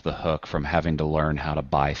off the hook from having to learn how to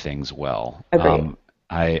buy things well. Agreed.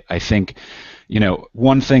 I think,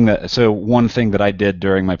 one thing that I did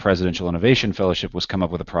during my Presidential Innovation Fellowship was come up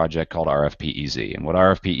with a project called RFP-EZ. And what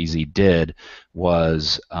RFP-EZ did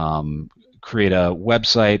was create a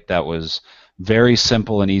website that was very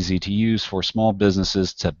simple and easy to use for small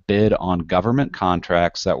businesses to bid on government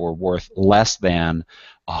contracts that were worth less than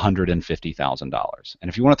 $150,000. And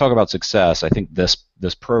if you want to talk about success, I think this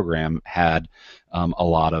program had a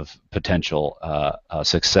lot of potential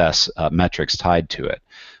success metrics tied to it.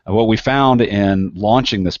 What we found in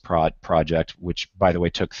launching this project, which by the way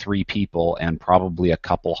took 3 people and probably a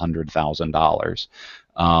couple $100,000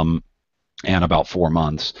 and about 4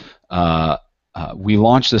 months, we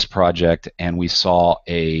launched this project and we saw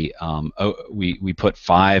we put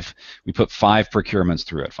five procurements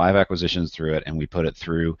through it, 5 acquisitions through it, and we put it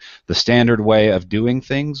through the standard way of doing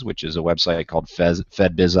things, which is a website called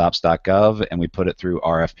fedbizops.gov, and we put it through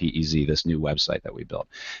RFPEZ, this new website that we built.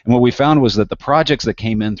 And what we found was that the projects that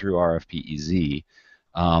came in through RFPEZ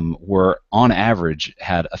were on average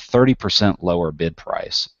had a 30% lower bid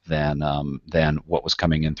price than what was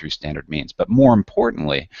coming in through standard means. But more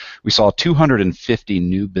importantly, we saw 250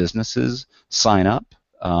 new businesses sign up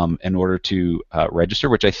in order to register,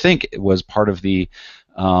 which I think was part of the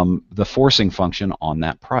forcing function on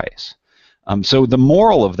that price. So the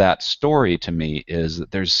moral of that story to me is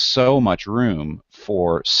that there's so much room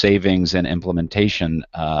for savings and implementation,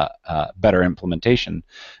 better implementation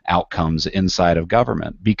outcomes inside of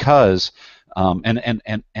government, because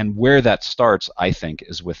and where that starts, I think,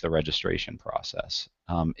 is with the registration process.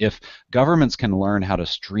 If governments can learn how to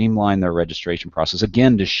streamline their registration process,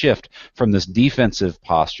 again, to shift from this defensive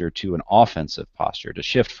posture to an offensive posture, to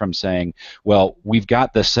shift from saying, well, we've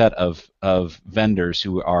got this set of vendors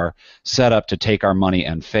who are set up to take our money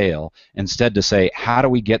and fail, instead to say, how do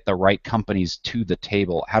we get the right companies to the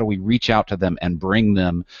table? How do we reach out to them and bring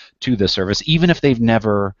them to the service, even if they've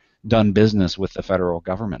never done business with the federal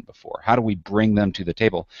government before? How do we bring them to the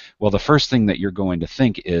table? Well, the first thing that you're going to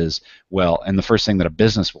think is, well, and the first thing that a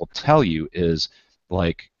business will tell you is,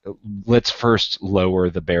 like, let's first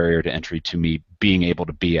lower the barrier to entry to me being able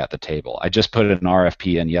to be at the table. I just put an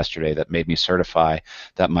RFP in yesterday that made me certify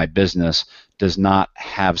that my business does not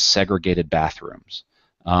have segregated bathrooms.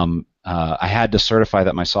 I had to certify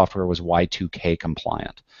that my software was Y2K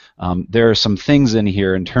compliant. There are some things in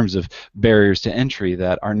here in terms of barriers to entry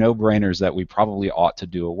that are no-brainers that we probably ought to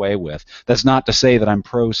do away with. That's not to say that I'm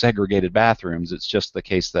pro-segregated bathrooms. It's just the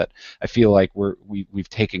case that I feel like we've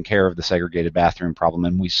taken care of the segregated bathroom problem,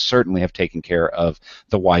 and we certainly have taken care of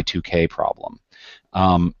the Y2K problem.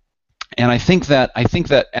 And I think that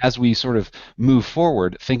as we sort of move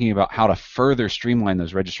forward, thinking about how to further streamline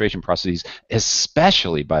those registration processes,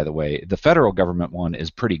 especially, by the way, the federal government one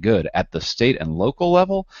is pretty good. At the state and local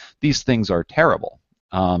level, these things are terrible.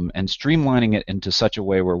 And streamlining it into such a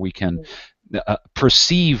way where we can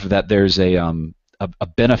perceive that there's a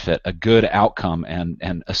benefit, a good outcome,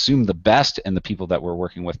 and assume the best in the people that we're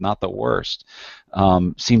working with, not the worst,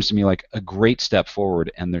 seems to me like a great step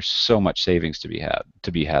forward. And there's so much savings to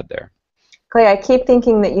be had there. Clay, I keep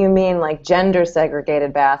thinking that you mean like gender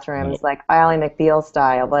segregated bathrooms, like Ally McBeal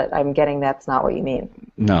style, but I'm getting that's not what you mean.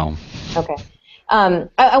 No. Okay.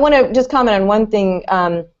 I want to just comment on one thing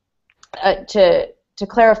to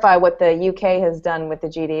clarify what the UK has done with the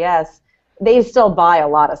GDS. They still buy a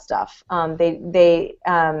lot of stuff. This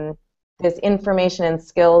information and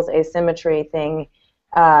skills asymmetry thing,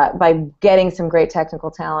 by getting some great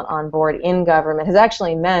technical talent on board in government, has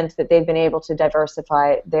actually meant that they've been able to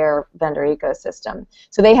diversify their vendor ecosystem.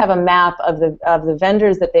 So they have a map of the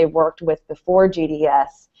vendors that they've worked with before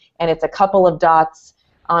GDS, and it's a couple of dots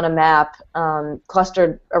on a map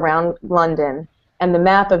clustered around London, and the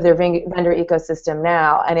map of their vendor ecosystem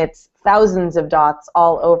now, and it's thousands of dots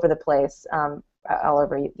all over the place, all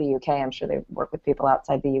over the UK. I'm sure they work with people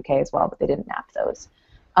outside the UK as well, but they didn't map those.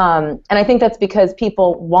 And I think that's because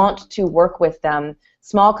people want to work with them.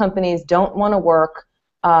 Small companies don't want to work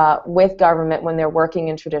with government when they're working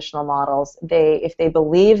in traditional models. If they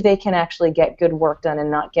believe they can actually get good work done and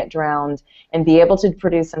not get drowned and be able to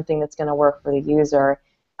produce something that's going to work for the user,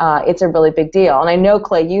 it's a really big deal. And I know,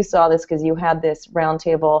 Clay, you saw this because you had this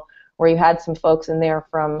roundtable where you had some folks in there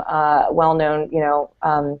from well-known,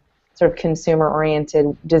 sort of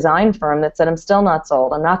consumer-oriented design firm that said, I'm still not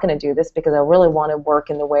sold. I'm not going to do this because I really want to work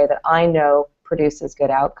in the way that I know produces good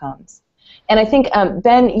outcomes. And I think,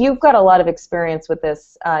 Ben, you've got a lot of experience with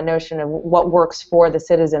this notion of what works for the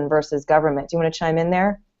citizen versus government. Do you want to chime in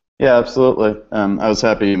there? Yeah, absolutely. I was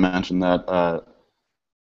happy you mentioned that.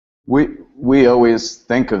 We always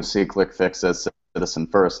think of SeeClickFix as citizen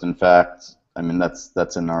first. In fact, I mean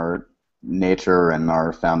that's in our nature and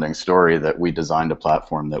our founding story that we designed a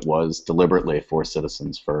platform that was deliberately for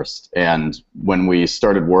citizens first. And when we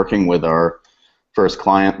started working with our first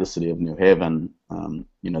client, the city of New Haven,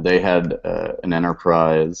 they had an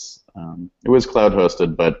enterprise. It was cloud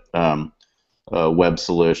hosted, but web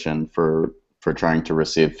solution for trying to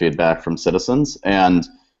receive feedback from citizens, and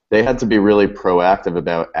they had to be really proactive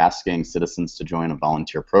about asking citizens to join a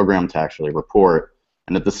volunteer program to actually report.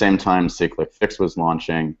 And at the same time, SeeClickFix was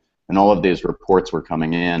launching, and all of these reports were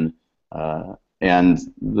coming in. And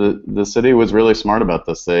the city was really smart about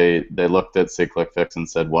this. They looked at SeeClickFix and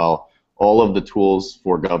said, well, all of the tools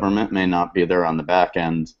for government may not be there on the back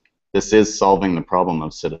end. This is solving the problem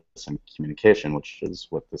of citizen communication, which is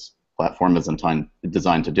what this platform is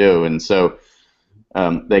designed to do. And so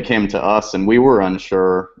they came to us, and we were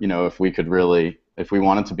unsure, if we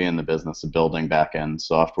wanted to be in the business of building back-end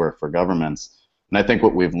software for governments. And I think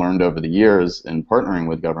what we've learned over the years in partnering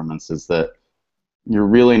with governments is that you're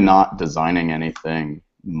really not designing anything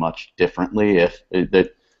much differently. If the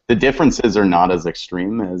differences are not as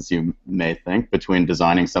extreme as you may think between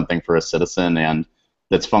designing something for a citizen and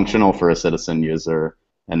that's functional for a citizen user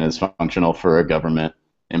and is functional for a government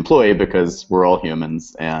employee, because we're all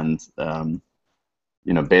humans, and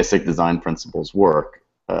basic design principles work.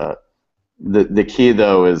 The key,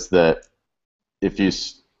 though, is that if you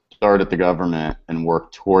start at the government and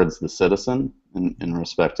work towards the citizen in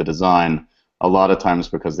respect to design, a lot of times,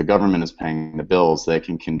 because the government is paying the bills, they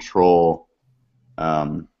can control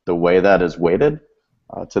the way that is weighted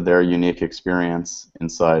to their unique experience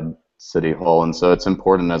inside City Hall. And so it's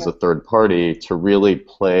important as a third party to really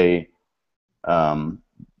play,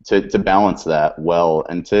 to balance that well,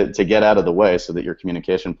 and to get out of the way so that your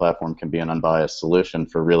communication platform can be an unbiased solution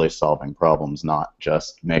for really solving problems, not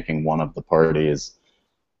just making one of the parties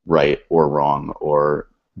right or wrong or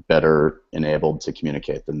better enabled to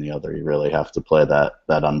communicate than the other. You really have to play that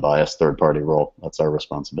unbiased third-party role. That's our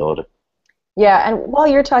responsibility. Yeah, and while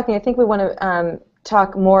you're talking, I think we want to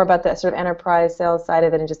talk more about that sort of enterprise sales side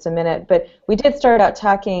of it in just a minute, but we did start out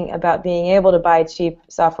talking about being able to buy cheap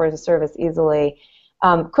software as a service easily.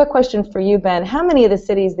 Quick question for you, Ben. How many of the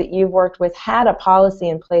cities that you've worked with had a policy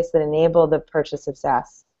in place that enabled the purchase of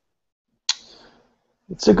SaaS?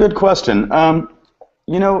 It's a good question.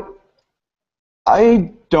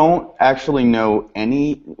 I don't actually know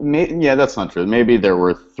any. Yeah, that's not true. Maybe there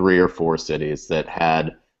were 3 or 4 cities that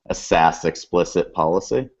had a SaaS explicit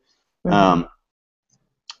policy. Mm-hmm.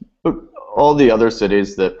 But all the other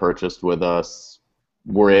cities that purchased with us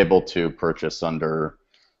were able to purchase under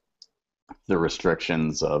the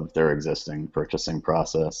restrictions of their existing purchasing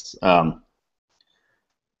process.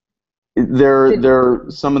 There are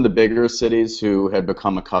some of the bigger cities who had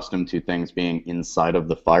become accustomed to things being inside of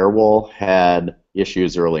the firewall had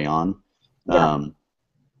issues early on. Yeah.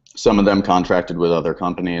 Some of them contracted with other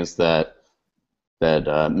companies that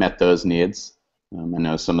met those needs. I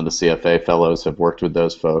know some of the CFA fellows have worked with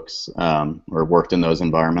those folks or worked in those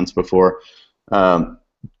environments before. But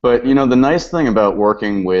the nice thing about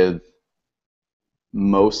working with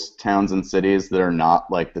most towns and cities that are not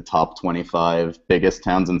like the top 25 biggest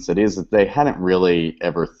towns and cities, that they hadn't really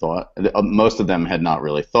ever thought, most of them had not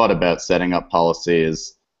really thought about setting up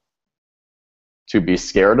policies to be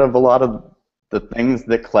scared of a lot of the things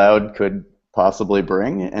that cloud could possibly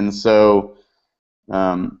bring. And so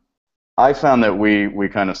I found that we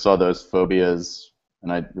kind of saw those phobias,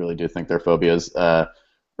 and I really do think they're phobias,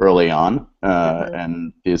 early on,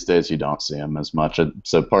 and these days you don't see them as much.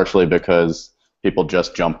 So partially because people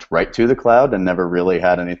just jumped right to the cloud and never really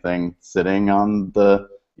had anything sitting on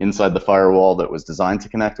inside the firewall that was designed to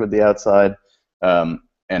connect with the outside,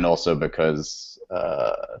 and also because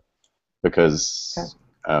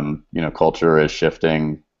culture is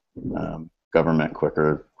shifting government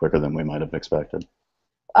quicker than we might have expected.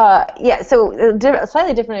 Yeah, so a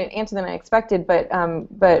slightly different answer than I expected,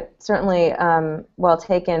 but certainly well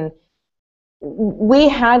taken. We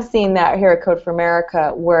had seen that here at Code for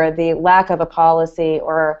America, where the lack of a policy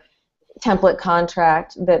or template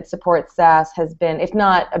contract that supports SaaS has been, if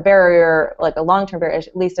not a barrier, like a long-term barrier,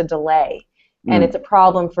 at least a delay. And it's a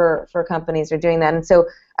problem for companies who are doing that. And so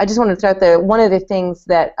I just wanted to start there. One of the things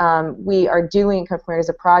that we are doing at Code for America is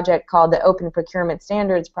a project called the Open Procurement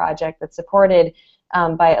Standards Project that's supported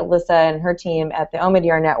by Alissa and her team at the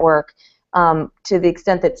Omidyar network, to the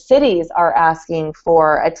extent that cities are asking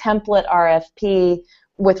for a template RFP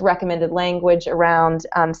with recommended language around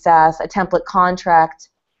SaaS, a template contract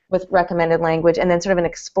with recommended language, and then sort of an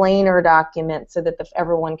explainer document so that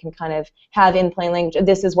everyone can kind of have in plain language,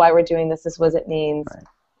 this is why we're doing this is what it means.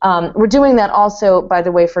 Right. We're doing that also, by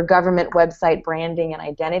the way, for government website branding and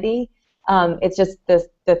identity. It's just the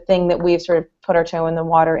thing that we've sort of put our toe in the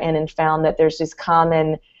water in and found that there's these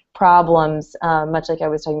common problems, much like I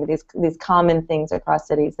was talking about, these common things across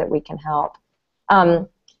cities that we can help. But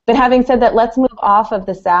having said that, let's move off of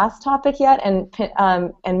the SaaS topic yet and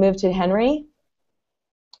move to Henry.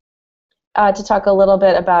 to talk a little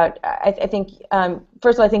bit about, I think,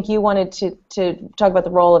 first of all, I think you wanted to talk about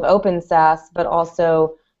the role of open SaaS, but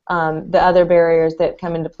also the other barriers that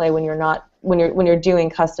come into play when you're doing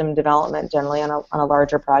custom development generally on a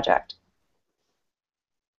larger project.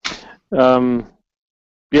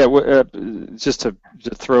 Yeah, just to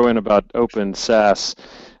throw in about open SaaS,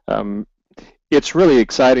 it's really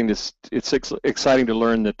exciting exciting to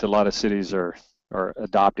learn that a lot of cities are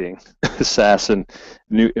adopting SaaS and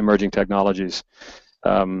new emerging technologies.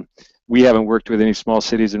 We haven't worked with any small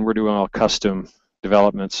cities, and we're doing all custom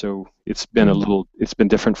development, so it's been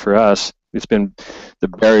different for us. The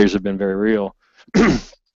barriers have been very real.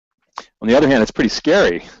 On the other hand, it's pretty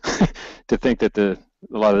scary to think that a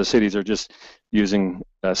lot of the cities are just using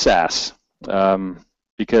SaaS,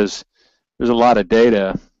 because there's a lot of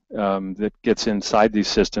data that gets inside these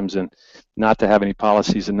systems, and not to have any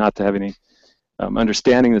policies and not to have any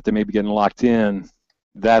understanding that they may be getting locked in,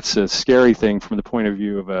 that's a scary thing from the point of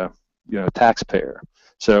view of a taxpayer.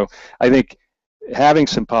 So I think having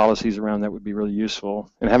some policies around that would be really useful,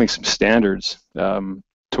 and having some standards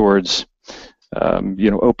towards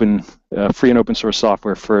open, free and open source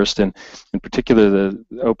software first, and in particular the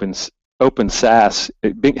open SaaS,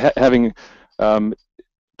 having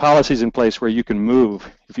policies in place where you can move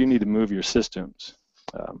if you need to move your systems.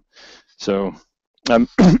 But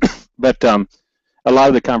a lot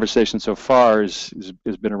of the conversation so far has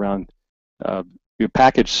been around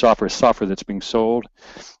packaged software that's being sold,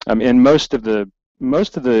 and most of the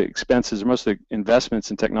expenses, most of the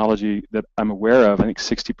investments in technology that I'm aware of, I think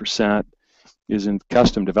 60% is in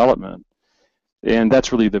custom development, and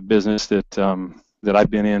that's really the business that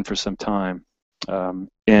I've been in for some time.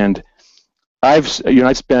 And I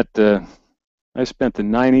spent the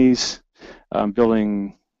 90s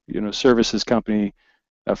building services company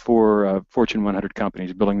for Fortune 100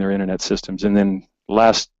 companies, building their internet systems, and then the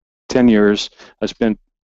last 10 years I spent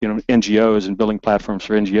NGOs and building platforms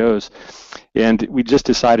for NGOs, and we just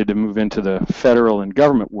decided to move into the federal and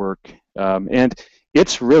government work, and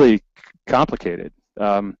it's really complicated.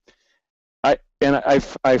 I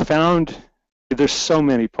found there's so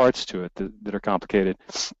many parts to it that are complicated.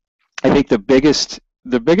 I think the biggest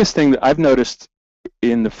thing that I've noticed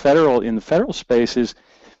in the federal space is,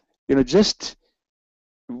 when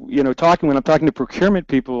I'm talking to procurement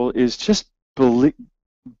people, is just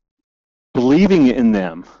believing in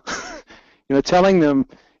them, telling them,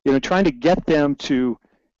 trying to get them to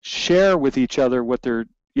share with each other what they're,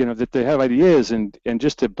 that they have ideas, and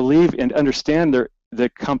just to believe and understand the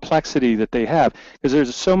complexity that they have, because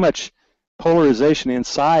there's so much polarization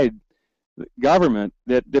inside government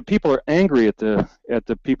that people are angry at the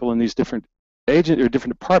people in these different agents or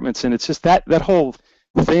different departments, and it's just that whole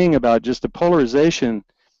thing about just the polarization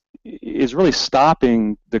is really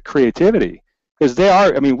stopping the creativity, because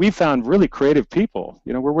we found really creative people.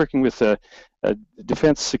 We're working with a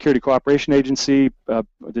Defense Security Cooperation Agency,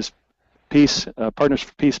 this Partners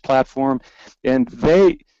for Peace platform, and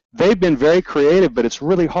they've been very creative, but it's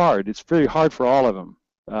really hard. It's very hard for all of them.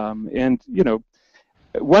 And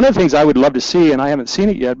one of the things I would love to see, and I haven't seen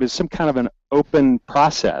it yet, is some kind of an open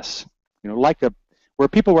process, where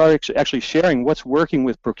people are actually sharing what's working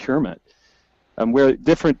with procurement, where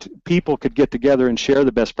different people could get together and share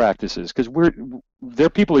the best practices, because there are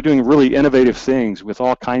people who are doing really innovative things with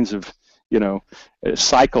all kinds of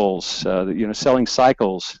cycles, selling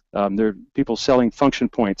cycles. There are people selling function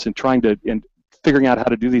points and figuring out how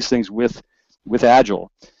to do these things with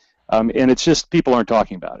Agile, and it's just people aren't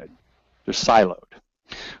talking about it. They're siloed.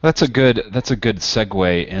 That's a good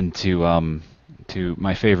segue into to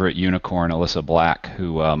my favorite unicorn, Alissa Black,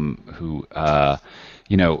 who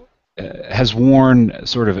has worn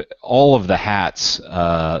sort of all of the hats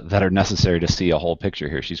that are necessary to see a whole picture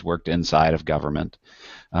here. She's worked inside of government.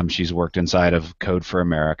 She's worked inside of Code for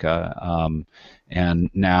America, and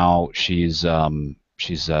now she's at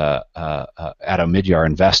Omidyar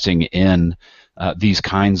investing in these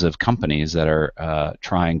kinds of companies that are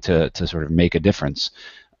trying to sort of make a difference.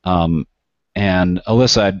 And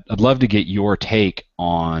Alissa, I'd love to get your take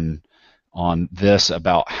on this,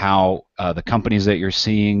 about how the companies that you're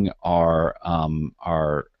seeing are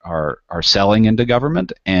selling into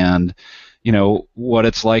government, and what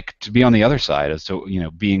it's like to be on the other side, as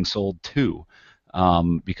to being sold to,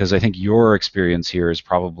 because I think your experience here is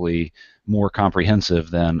probably more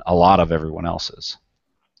comprehensive than a lot of everyone else's.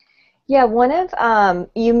 Yeah, one of,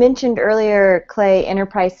 you mentioned earlier, Clay,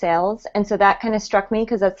 enterprise sales, and so that kind of struck me,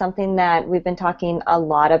 because that's something that we've been talking a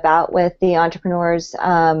lot about with the entrepreneurs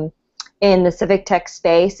in the civic tech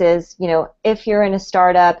space, is, if you're in a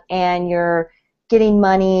startup and you're getting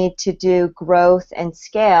money to do growth and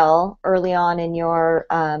scale early on in your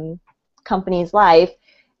company's life,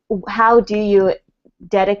 how do you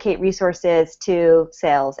dedicate resources to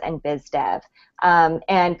sales and biz dev?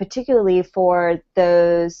 And particularly for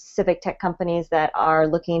those civic tech companies that are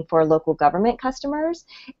looking for local government customers,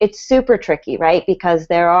 it's super tricky, right? Because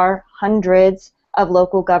there are hundreds of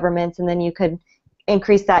local governments, and then you could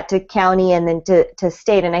increase that to county and then to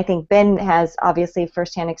state. And I think Ben has obviously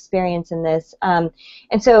firsthand experience in this. And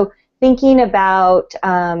so thinking about,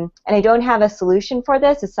 and I don't have a solution for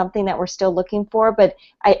this, it's something that we're still looking for, but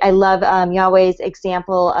I love Yiaway's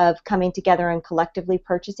example of coming together and collectively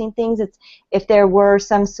purchasing things. It's if there were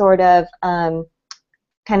some sort of kind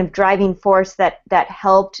of driving force that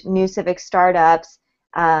helped new civic startups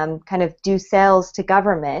kind of do sales to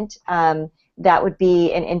government, that would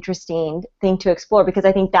be an interesting thing to explore, because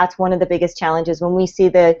I think that's one of the biggest challenges. When we see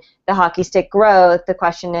the hockey stick growth, the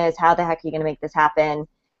question is, how the heck are you going to make this happen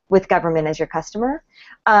with government as your customer?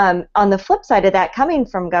 On the flip side of that, coming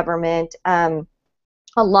from government, a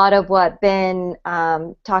lot of what Ben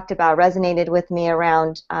talked about resonated with me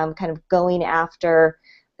around kind of going after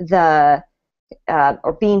the,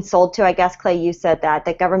 or being sold to, I guess, Clay, you said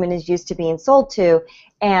that government is used to being sold to,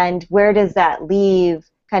 and where does that leave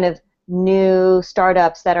kind of new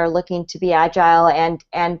startups that are looking to be agile and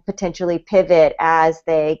potentially pivot as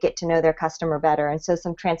they get to know their customer better. And so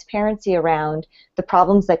some transparency around the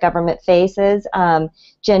problems that government faces.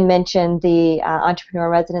 Jen mentioned the Entrepreneur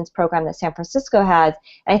Residence Program that San Francisco has,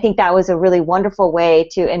 and I think that was a really wonderful way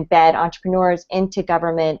to embed entrepreneurs into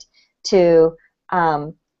government to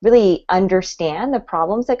really understand the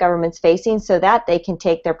problems that government's facing so that they can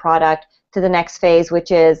take their product to the next phase,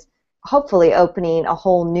 which is hopefully opening a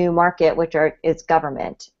whole new market, which is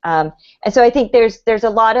government. And so I think there's a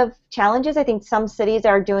lot of challenges. I think some cities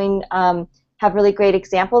are doing have really great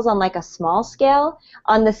examples on like a small scale.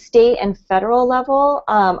 On the state and federal level,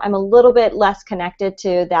 I'm a little bit less connected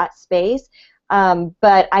to that space,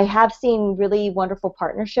 but I have seen really wonderful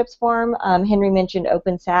partnerships form. Henry mentioned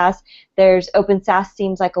Open SaaS. Open SaaS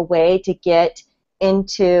seems like a way to get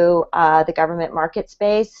into the government market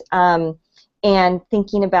space. And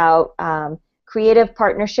thinking about creative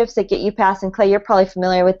partnerships that get you past, and Clay, you're probably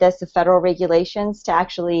familiar with this, the federal regulations to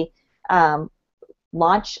actually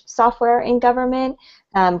launch software in government,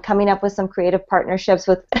 coming up with some creative partnerships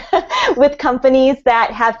with with companies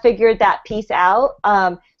that have figured that piece out.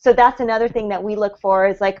 So that's another thing that we look for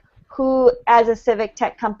is like, who, as a civic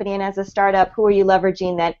tech company and as a startup, who are you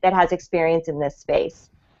leveraging that has experience in this space?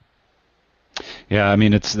 Yeah, I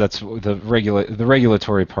mean, that's the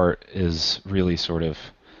regulatory part is really sort of,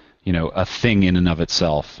 a thing in and of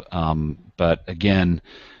itself. But again,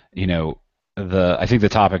 I think the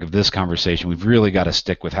topic of this conversation, we've really got to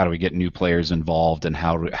stick with how do we get new players involved, and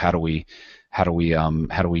how do we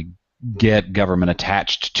get government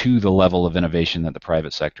attached to the level of innovation that the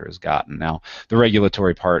private sector has gotten. Now, the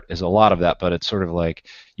regulatory part is a lot of that, but it's sort of like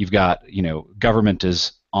you've got, government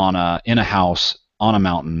is in a house on a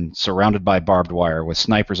mountain, surrounded by barbed wire with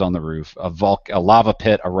snipers on the roof, a lava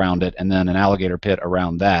pit around it, and then an alligator pit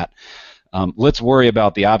around that. Let's worry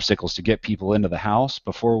about the obstacles to get people into the house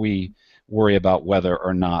before we worry about whether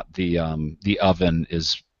or not the oven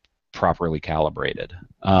is properly calibrated.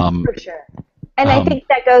 For sure. And I think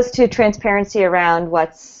that goes to transparency around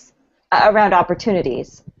around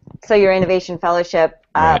opportunities. So your innovation fellowship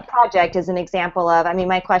Right. project is an example of,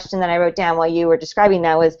 my question that I wrote down while you were describing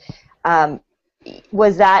that was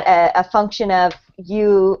that a function of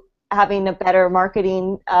you having a better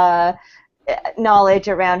marketing knowledge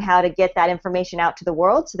around how to get that information out to the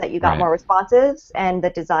world so that you got Right. more responses and the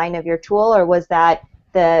design of your tool, or was that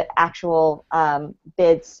the actual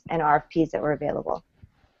bids and RFPs that were available?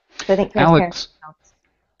 So I think transparency helps.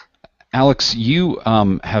 Alex, you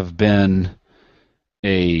have been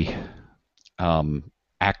a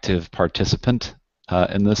active participant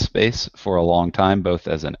in this space for a long time, both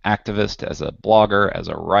as an activist, as a blogger, as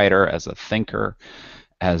a writer, as a thinker,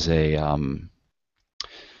 as a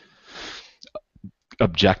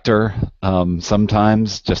objector,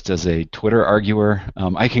 sometimes just as a Twitter arguer.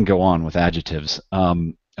 I can go on with adjectives.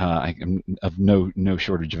 I am of no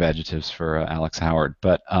shortage of adjectives for Alex Howard.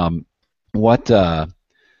 But what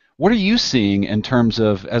are you seeing in terms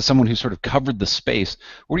of, as someone who sort of covered the space,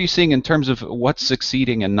 what are you seeing in terms of what's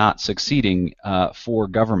succeeding and not succeeding for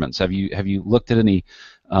governments? Have you looked at any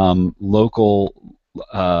local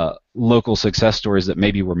success stories that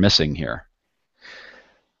maybe we're missing here?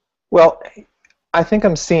 Well, I think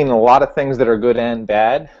I'm seeing a lot of things that are good and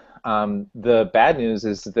bad. The bad news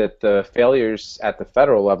is that the failures at the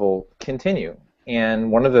federal level continue.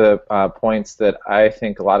 And one of the points that I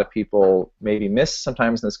think a lot of people maybe miss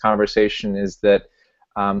sometimes in this conversation is that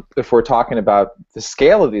If we're talking about the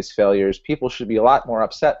scale of these failures, people should be a lot more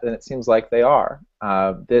upset than it seems like they are.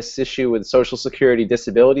 This issue with the Social Security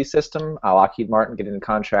disability system, Lockheed Martin getting a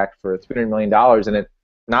contract for $300 million and it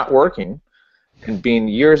not working and being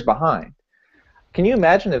years behind. Can you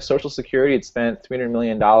imagine if Social Security had spent $300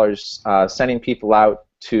 million sending people out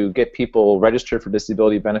to get people registered for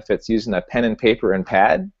disability benefits using a pen and paper and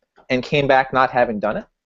pad and came back not having done it?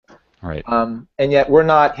 Right. And yet we're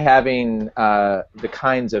not having the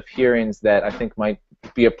kinds of hearings that I think might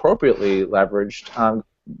be appropriately leveraged.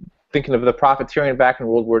 Thinking of the profiteering back in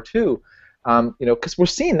World War II, because we're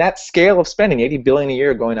seeing that scale of spending, $80 billion a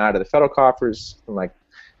year going out of the federal coffers, from like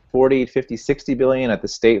 40, 50, 60 billion at the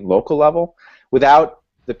state and local level, without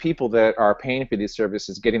the people that are paying for these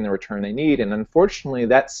services getting the return they need. And unfortunately,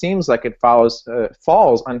 that seems like it falls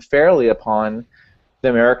unfairly upon the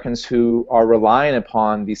Americans who are relying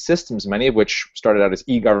upon these systems, many of which started out as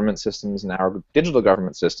e-government systems and now are digital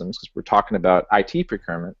government systems, because we're talking about IT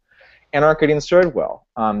procurement, and aren't getting served well.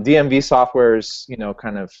 DMV software is,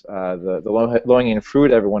 kind of the low-hanging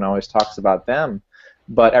fruit. Everyone always talks about them,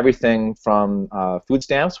 but everything from food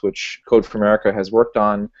stamps, which Code for America has worked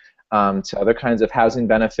on, to other kinds of housing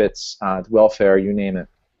benefits, welfare, you name it.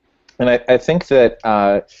 And I think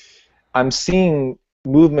that I'm seeing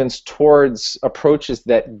movements towards approaches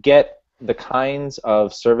that get the kinds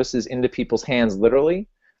of services into people's hands literally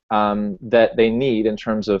that they need in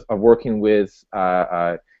terms of working with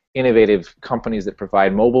innovative companies that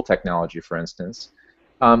provide mobile technology, for instance.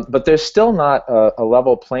 But there's still not a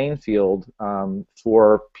level playing field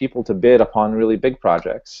for people to bid upon really big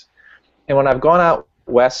projects. And when I've gone out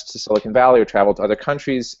west to Silicon Valley or traveled to other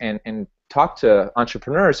countries and talked to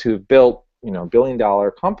entrepreneurs who've built billion-dollar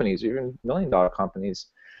companies, or even million-dollar companies,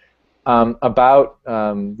 about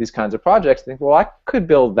these kinds of projects, I think, well, I could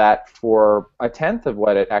build that for a tenth of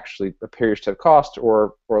what it actually appears to have cost,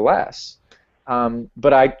 or less.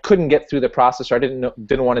 But I couldn't get through the process, or I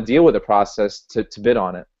didn't want to deal with the process to bid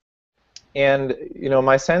on it. And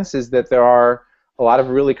my sense is that there are a lot of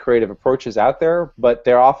really creative approaches out there, but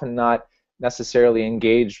they're often not necessarily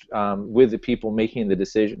engaged with the people making the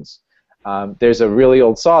decisions. There's a really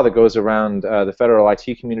old saw that goes around the federal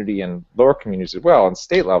IT community and lower communities as well, and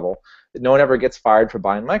state level, that no one ever gets fired for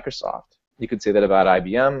buying Microsoft. You could say that about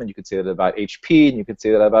IBM, and you could say that about HP, and you could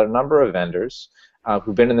say that about a number of vendors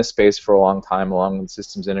who've been in the space for a long time, along with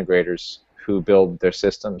systems integrators who build their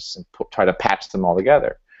systems and try to patch them all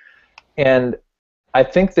together. And I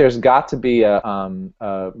think there's got to be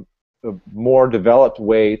a more developed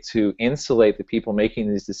way to insulate the people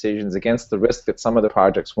making these decisions against the risk that some of the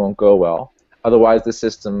projects won't go well. Otherwise, the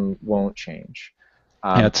system won't change.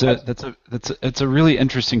 Yeah, it's a really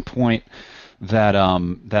interesting point that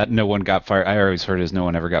that no one got fired. I always heard is no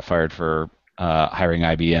one ever got fired for hiring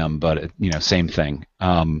IBM, but same thing.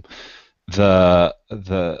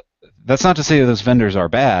 That's not to say that those vendors are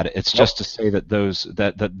bad. It's just to say that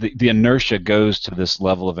the inertia goes to this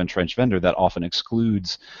level of entrenched vendor that often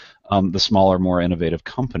excludes the smaller, more innovative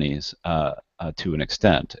companies to an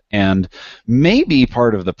extent. And maybe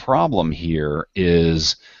part of the problem here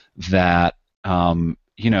is that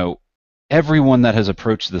everyone that has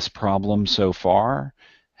approached this problem so far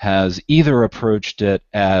has either approached it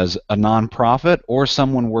as a nonprofit or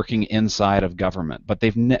someone working inside of government, but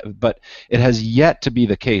but it has yet to be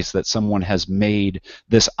the case that someone has made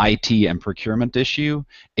this IT and procurement issue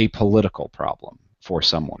a political problem for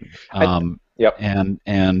someone. Yep.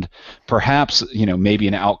 And perhaps maybe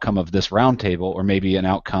an outcome of this roundtable, or maybe an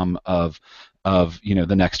outcome of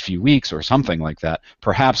the next few weeks or something like that.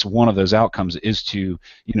 Perhaps one of those outcomes is to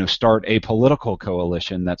start a political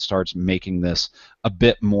coalition that starts making this a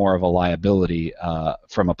bit more of a liability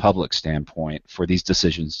from a public standpoint for these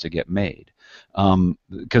decisions to get made.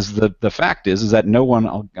 Because the fact is that no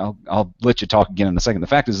one, I'll let you talk again in a second. The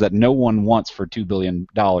fact is that no one wants for $2 billion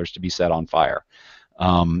to be set on fire.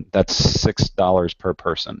 That's $6 per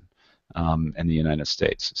person in the United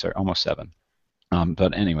States. So almost $7.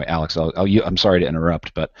 But anyway, Alex, I'm sorry to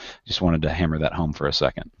interrupt, but just wanted to hammer that home for a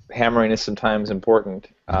second. Hammering is sometimes important.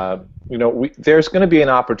 There's going to be an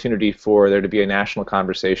opportunity for there to be a national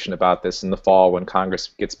conversation about this in the fall when Congress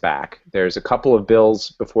gets back. There's a couple of bills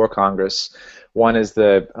before Congress. One is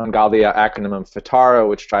the ungodly acronym of FITARA,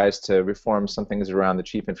 which tries to reform some things around the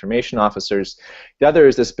chief information officers. The other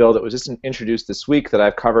is this bill that was just introduced this week that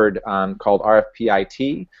I've covered called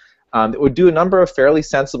RFPIT. That would do a number of fairly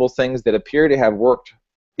sensible things that appear to have worked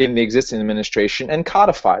in the existing administration and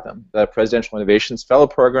codify them. The Presidential Innovations Fellow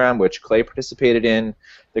Program, which Clay participated in,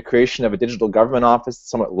 the creation of a digital government office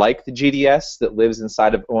somewhat like the GDS that lives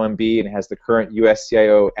inside of OMB and has the current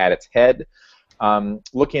USCIO at its head,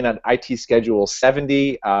 looking at IT Schedule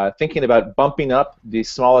 70, thinking about bumping up the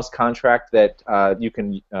smallest contract that you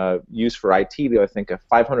can use for IT to, I think, a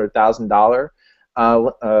 $500,000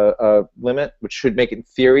 limit, which should make it, in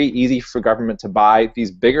theory, easy for government to buy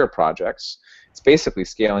these bigger projects. It's basically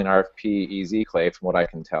scaling RFP easy, Clay, from what I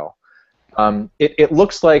can tell. It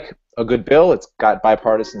looks like a good bill. It's got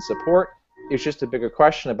bipartisan support. It's just a bigger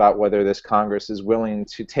question about whether this Congress is willing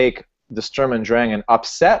to take the Sturm und Drang and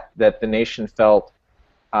upset that the nation felt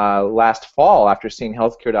last fall after seeing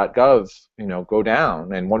healthcare.gov, go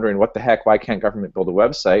down and wondering what the heck, why can't government build a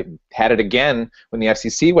website? And had it again when the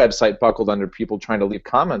FCC website buckled under people trying to leave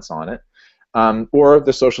comments on it, or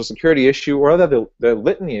the Social Security issue, or the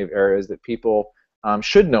litany of areas that people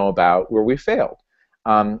should know about where we failed.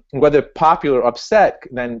 Whether popular upset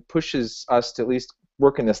then pushes us to at least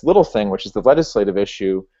work in this little thing, which is the legislative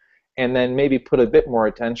issue, and then maybe put a bit more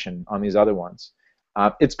attention on these other ones.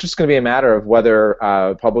 It's just going to be a matter of whether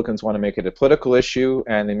Republicans want to make it a political issue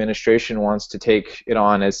and the administration wants to take it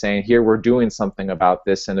on as saying, here, we're doing something about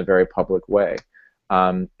this in a very public way.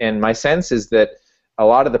 And my sense is that a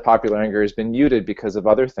lot of the popular anger has been muted because of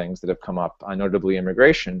other things that have come up, notably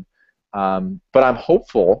immigration. But I'm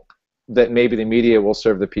hopeful that maybe the media will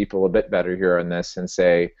serve the people a bit better here on this and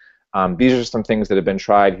say, these are some things that have been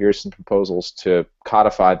tried, here's some proposals to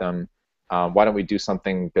codify them. Why don't we do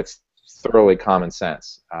something that's thoroughly common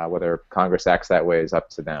sense? Whether Congress acts that way is up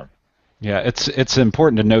to them. Yeah, it's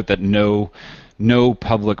important to note that no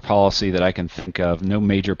public policy that I can think of, no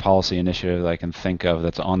major policy initiative that I can think of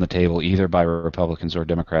that's on the table either by Republicans or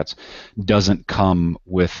Democrats doesn't come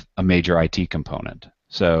with a major IT component.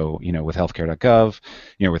 So, with healthcare.gov,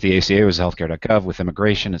 with the ACA it was healthcare.gov. With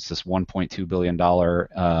immigration, it's this $1.2 billion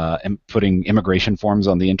putting immigration forms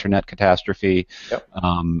on the internet catastrophe. Yep.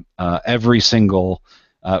 Every single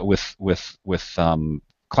with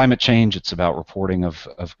climate change, it's about reporting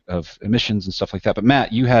of emissions and stuff like that. But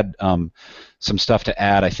Matt, you had some stuff to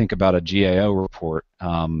add, I think, about a GAO report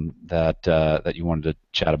that you wanted to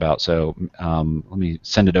chat about. So let me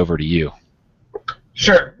send it over to you.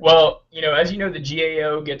 Sure. Well, as you know, the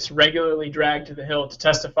GAO gets regularly dragged to the Hill to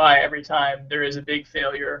testify every time there is a big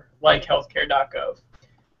failure like healthcare.gov.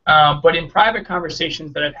 But in private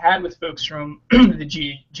conversations that I've had with folks from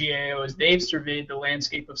the GAO, as they've surveyed the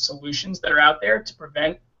landscape of solutions that are out there to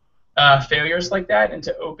prevent failures like that and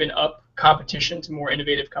to open up competition to more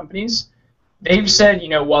innovative companies, they've said,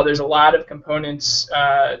 while there's a lot of components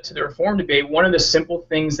to the reform debate, one of the simple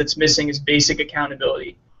things that's missing is basic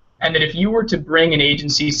accountability. And that if you were to bring an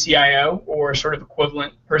agency CIO or sort of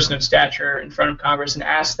equivalent person of stature in front of Congress and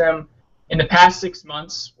ask them, in the past 6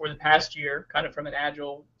 months or the past year, kind of from an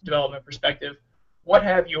agile development perspective, what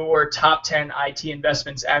have your top 10 IT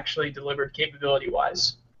investments actually delivered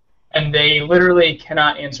capability-wise? And they literally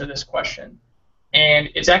cannot answer this question. And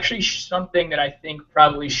it's actually something that I think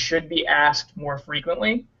probably should be asked more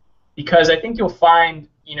frequently, because I think you'll find,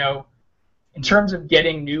 in terms of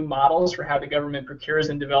getting new models for how the government procures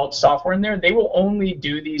and develops software in there, they will only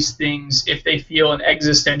do these things if they feel an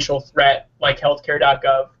existential threat like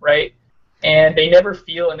healthcare.gov, right? And they never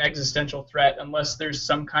feel an existential threat unless there's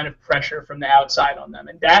some kind of pressure from the outside on them.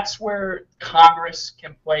 And that's where Congress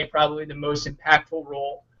can play probably the most impactful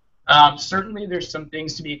role. Certainly there's some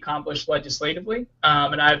things to be accomplished legislatively.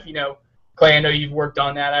 And I've, Clay, I know you've worked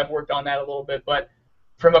on that. I've worked on that a little bit. But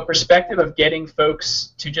from a perspective of getting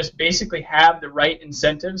folks to just basically have the right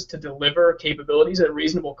incentives to deliver capabilities at a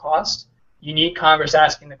reasonable cost, you need Congress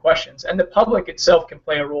asking the questions. And the public itself can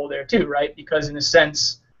play a role there too, right? Because in a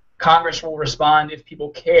sense, Congress will respond if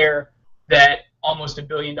people care that almost $1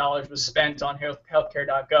 billion was spent on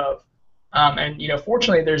healthcare.gov. And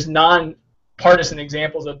fortunately, there's non-partisan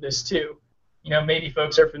examples of this too. Maybe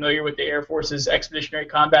folks are familiar with the Air Force's Expeditionary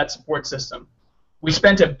Combat Support System. We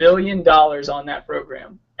spent $1 billion on that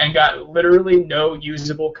program and got literally no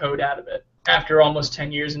usable code out of it after almost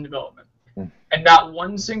 10 years in development. And not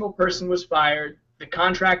one single person was fired. The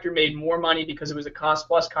contractor made more money because it was a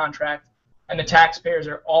cost-plus contract, and the taxpayers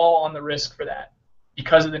are all on the risk for that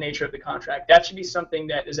because of the nature of the contract. That should be something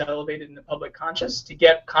that is elevated in the public conscious to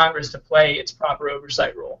get Congress to play its proper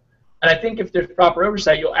oversight role. And I think if there's proper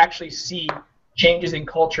oversight, you'll actually see changes in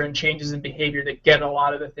culture and changes in behavior that get a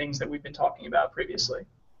lot of the things that we've been talking about previously.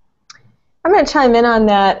 I'm going to chime in on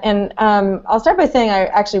that, and I'll start by saying I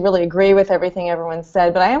actually really agree with everything everyone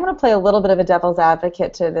said, but I am going to play a little bit of a devil's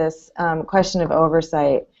advocate to this question of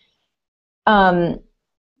oversight.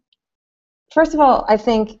 First of all, I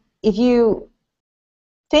think if you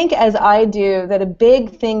think as I do that a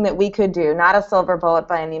big thing that we could do, not a silver bullet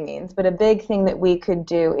by any means, but a big thing that we could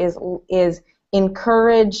do is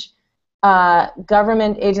encourage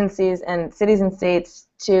government agencies and cities and states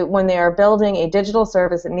to, when they are building a digital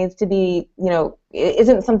service, it needs to be, it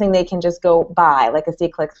isn't something they can just go buy, like a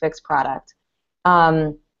SeeClickFix product.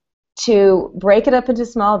 To break it up into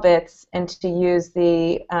small bits and to use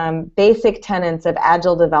the basic tenets of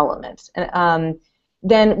agile development. And,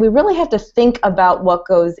 then we really have to think about what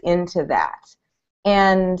goes into that.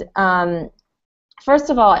 And first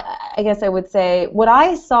of all, I guess I would say what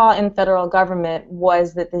I saw in federal government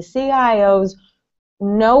was that the CIOs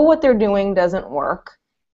know what they're doing doesn't work,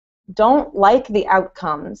 don't like the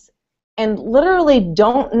outcomes, and literally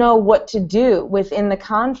don't know what to do within the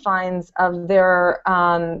confines of their,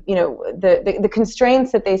 the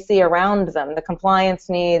constraints that they see around them, the compliance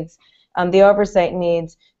needs, the oversight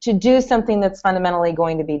needs, to do something that's fundamentally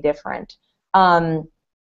going to be different. You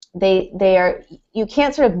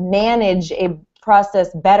can't sort of manage a process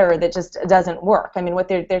better that just doesn't work. I mean, what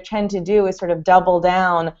they're trying to do is sort of double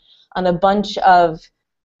down on a bunch of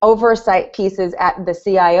oversight pieces at the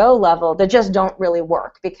CIO level that just don't really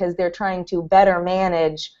work because they're trying to better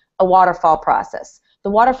manage a waterfall process. The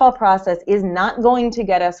waterfall process is not going to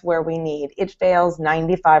get us where we need. It fails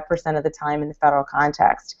 95% of the time in the federal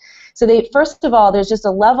context. So first of all, there's just a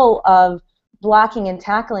level of blocking and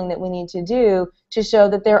tackling that we need to do to show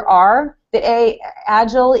that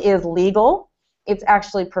Agile is legal, it's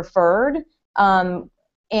actually preferred,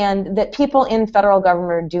 and that people in federal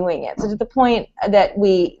government are doing it. So to the point that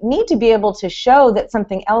we need to be able to show that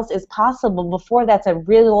something else is possible before that's a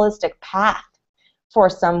realistic path for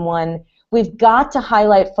someone. We've got to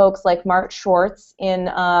highlight folks like Mark Schwartz in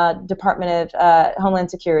Department of Homeland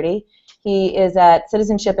Security. He is at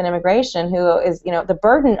Citizenship and Immigration, who is, the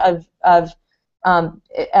burden of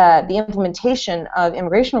the implementation of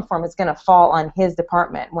immigration reform is going to fall on his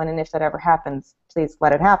department. When and if that ever happens, please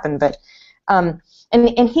let it happen. But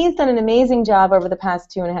and he's done an amazing job over the past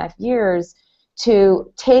 2.5 years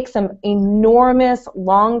to take some enormous,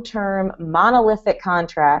 long-term, monolithic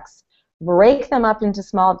contracts, break them up into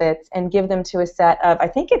small bits, and give them to a set of, I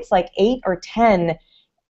think it's like 8 or 10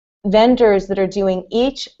 vendors that are doing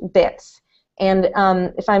each bits. And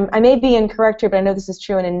I may be incorrect here, but I know this is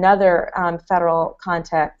true in another federal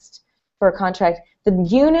context for a contract. The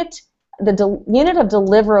unit of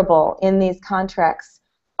deliverable in these contracts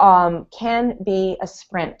can be a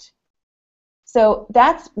sprint. So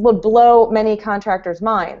that would blow many contractors'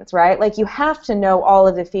 minds, right? Like, you have to know all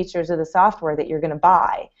of the features of the software that you're going to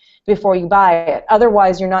buy before you buy it.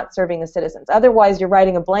 Otherwise, you're not serving the citizens. Otherwise, you're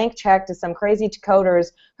writing a blank check to some crazy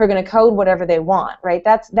coders who are going to code whatever they want, right?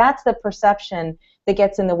 That's the perception that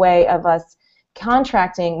gets in the way of us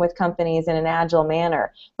contracting with companies in an agile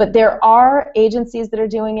manner. But there are agencies that are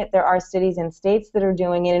doing it. There are cities and states that are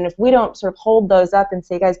doing it. And if we don't sort of hold those up and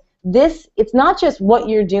say, guys, it's not just what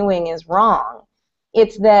you're doing is wrong.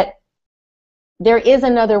 It's that there is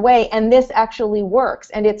another way, and this actually works,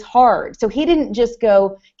 and it's hard. So he didn't just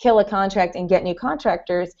go kill a contract and get new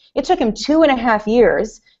contractors. It took him 2.5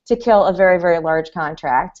 years to kill a very, very large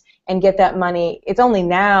contract and get that money. It's only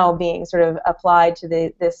now being sort of applied to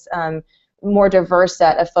this more diverse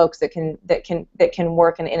set of folks that can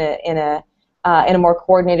work in a more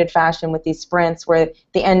coordinated fashion with these sprints, where at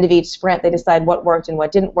the end of each sprint they decide what worked and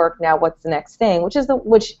what didn't work. Now what's the next thing?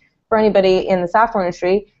 Which for anybody in the software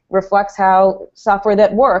industry reflects how software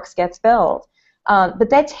that works gets built. But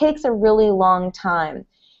that takes a really long time.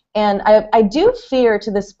 And I do fear, to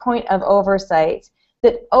this point of oversight,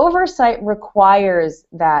 that oversight requires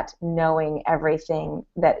that knowing everything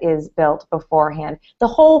that is built beforehand. The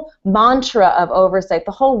whole mantra of oversight,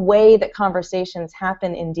 the whole way that conversations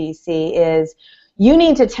happen in DC is, you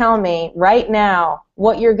need to tell me right now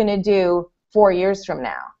what you're going to do 4 years from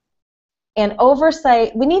now. And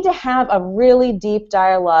oversight, we need to have a really deep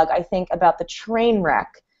dialogue, I think, about the train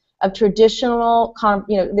wreck of traditional,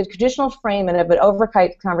 the traditional frame of an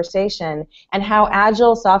oversight conversation and how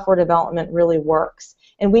agile software development really works.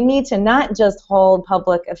 And we need to not just hold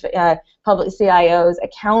public CIOs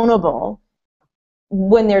accountable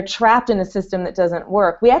when they're trapped in a system that doesn't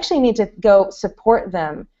work. We actually need to go support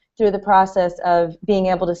them through the process of being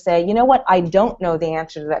able to say, you know what, I don't know the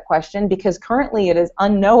answer to that question because currently it is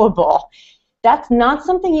unknowable. That's not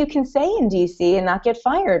something you can say in DC and not get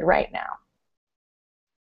fired right now.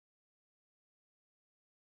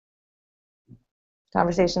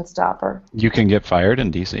 Conversation stopper. You can get fired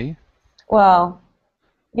in DC? Well,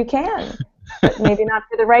 you can, but maybe not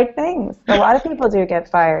for the right things. A lot of people do get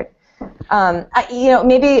fired.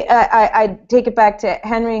 Maybe I take it back to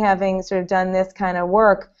Henry having sort of done this kind of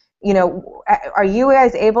work. Are you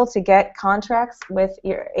guys able to get contracts with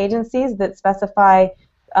your agencies that specify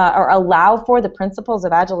or allow for the principles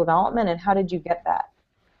of agile development, and how did you get that?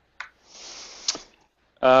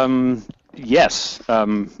 Yes.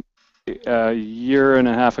 A year and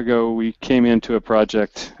a half ago, we came into a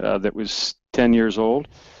project that was 10 years old,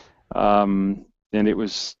 and it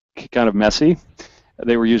was kind of messy.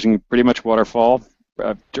 They were using pretty much waterfall,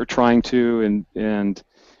 trying to, and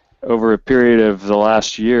over a period of the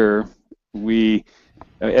last year, we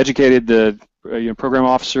educated the program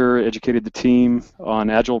officer, educated the team on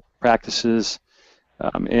agile practices,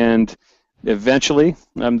 and eventually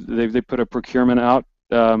they put a procurement out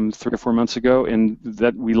 3 or 4 months ago, and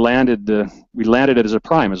that we landed it as a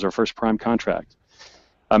prime, as our first prime contract.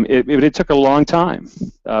 It took a long time,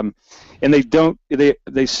 and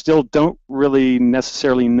they still don't really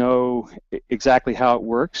necessarily know exactly how it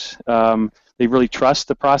works. They really trust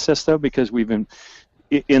the process though, because we've been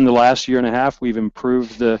in the last year and a half, we've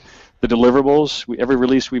improved the deliverables. Every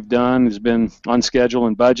release we've done has been on schedule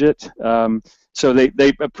and budget. So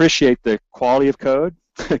they appreciate the quality of code,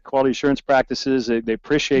 quality assurance practices. They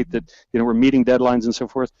appreciate that we're meeting deadlines and so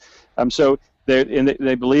forth. So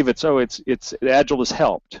they believe it's Agile has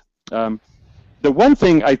helped. The one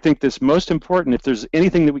thing I think that's most important, if there's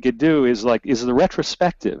anything that we could do, is the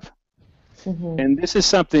retrospective. Mm-hmm. And this is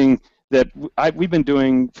something that I've been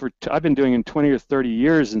doing in 20 or 30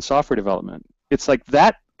 years in software development. It's like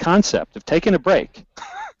that concept of taking a break,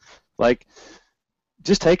 like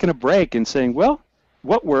just taking a break and saying, well,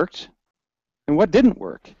 what worked and what didn't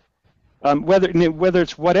work. Whether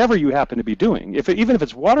it's whatever you happen to be doing, even if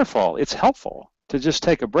it's waterfall, it's helpful to just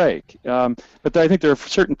take a break. But I think there are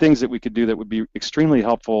certain things that we could do that would be extremely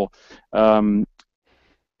helpful.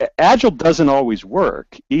 Agile doesn't always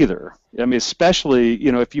work either. I mean, especially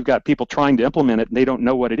if you've got people trying to implement it and they don't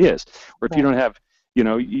know what it is, or if you don't have,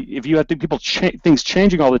 if you have people things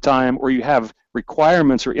changing all the time, or you have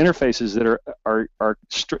requirements or interfaces that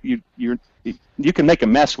you can make a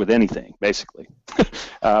mess with anything basically.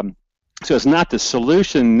 So it's not the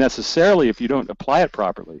solution necessarily if you don't apply it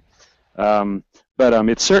properly, but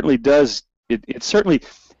it certainly does. It certainly,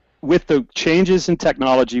 with the changes in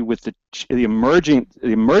technology, with the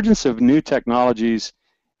emergence of new technologies,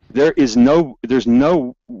 I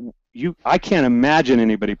can't imagine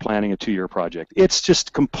anybody planning a 2-year project. It's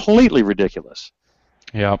just completely ridiculous.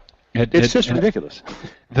 Yeah, it's just ridiculous.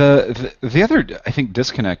 The other, I think,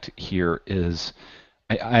 disconnect here is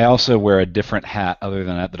I also wear a different hat other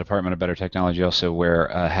than at the Department of Better Technology. I also wear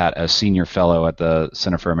a hat as senior fellow at the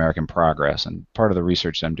Center for American Progress, and part of the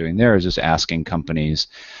research I'm doing there is just asking companies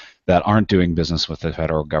that aren't doing business with the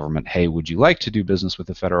federal government, hey, would you like to do business with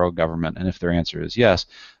the federal government? And if their answer is yes,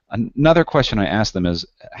 another question I ask them is,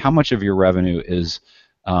 how much of your revenue is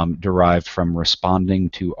derived from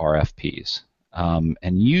responding to RFPs?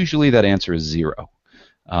 And usually that answer is 0.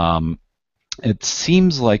 It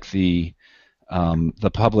seems like the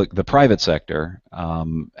private sector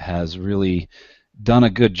has really done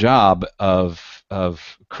a good job of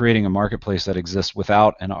creating a marketplace that exists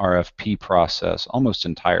without an RFP process almost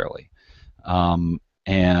entirely.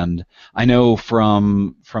 And I know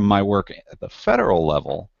from my work at the federal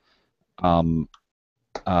level, the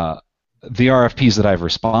RFPs that I've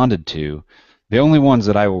responded to, the only ones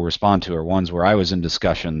that I will respond to are ones where I was in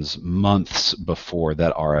discussions months before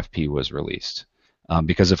that RFP was released.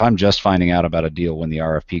 Because if I'm just finding out about a deal when the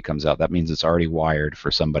RFP comes out, that means it's already wired for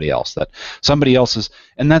somebody else. That somebody else is,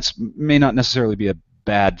 and that may not necessarily be a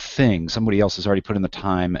bad thing. Somebody else has already put in the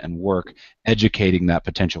time and work educating that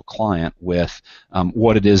potential client with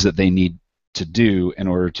what it is that they need to do in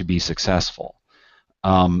order to be successful.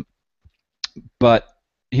 But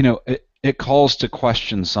it calls to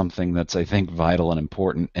question something that's, I think, vital and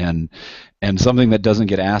important, and something that doesn't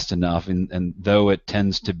get asked enough. And though it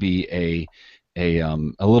tends to be a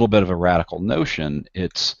little bit of a radical notion,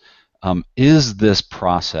 it's is this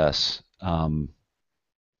process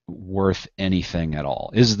worth anything at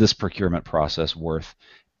all? Is this procurement process worth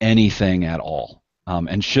anything at all?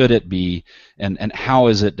 And should it be, and how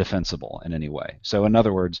is it defensible in any way? So in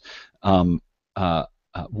other words,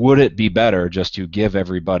 would it be better just to give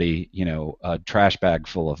everybody, a trash bag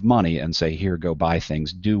full of money and say, here, go buy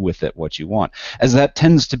things, do with it what you want? As that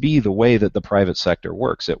tends to be the way that the private sector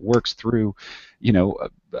works. It works through,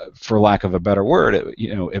 for lack of a better word,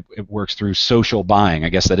 it works through social buying. I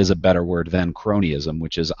guess that is a better word than cronyism,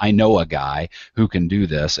 which is, I know a guy who can do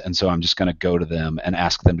this, and so I'm just going to go to them and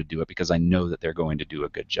ask them to do it because I know that they're going to do a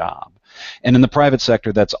good job. And in the private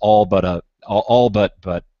sector, that's all but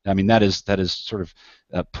I mean, that is sort of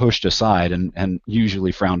pushed aside and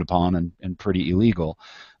usually frowned upon and pretty illegal.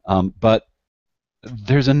 But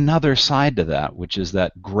there's another side to that, which is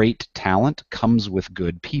that great talent comes with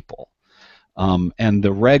good people. And the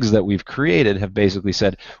regs that we've created have basically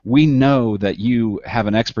said, we know that you have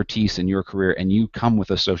an expertise in your career and you come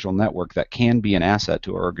with a social network that can be an asset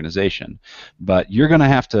to our organization, but you're going to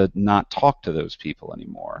have to not talk to those people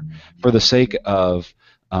anymore for the sake of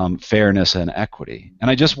fairness and equity.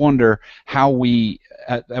 And I just wonder how we,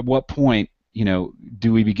 at what point,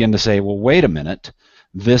 do we begin to say, well, wait a minute,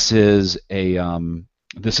 this is a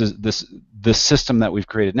this system that we've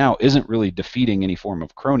created now isn't really defeating any form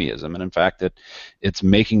of cronyism, and in fact, it's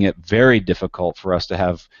making it very difficult for us to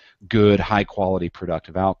have good, high-quality,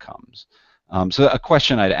 productive outcomes. So a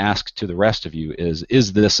question I'd ask to the rest of you is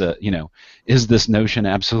this is this notion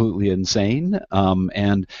absolutely insane?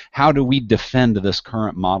 And how do we defend this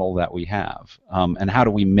current model that we have? And how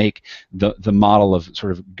do we make the model of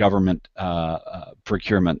sort of government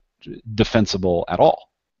procurement defensible at all?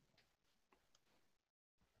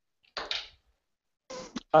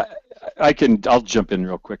 I'll jump in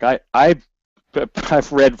real quick. I've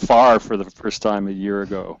read FAR for the first time a year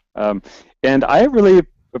ago, and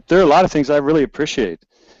there are a lot of things I really appreciate.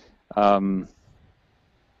 There's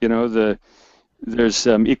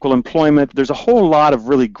equal employment. There's a whole lot of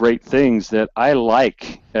really great things that I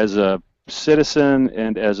like as a citizen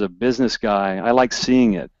and as a business guy. I like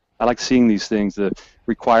seeing it. I like seeing these things, the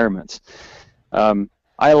requirements.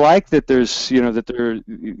 I like that there's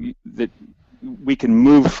that we can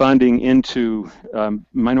move funding into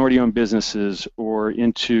minority-owned businesses or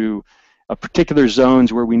into particular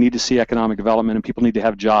zones where we need to see economic development and people need to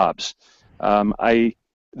have jobs.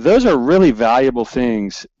 Those are really valuable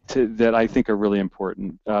things that I think are really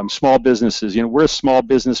important. Small businesses, we're a small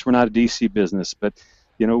business, we're not a DC business, but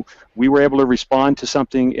we were able to respond to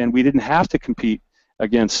something and we didn't have to compete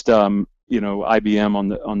against IBM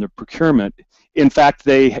on the procurement. In fact,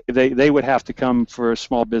 they would have to come for a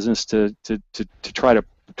small business to try to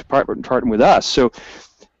partner with us. So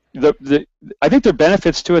I think there are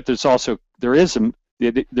benefits to it. There are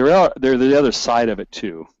the other side of it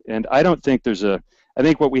too. And I don't think I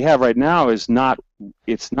think what we have right now is not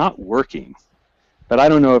working. But I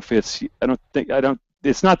don't know if it's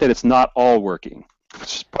not that it's not all working.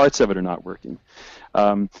 Parts of it are not working.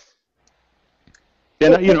 I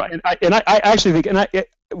actually think,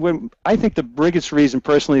 I think the biggest reason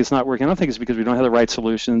personally it's not working, I don't think it's because we don't have the right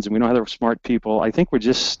solutions and we don't have the smart people. I think we're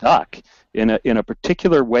just stuck in a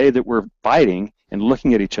particular way that we're fighting and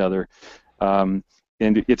looking at each other. And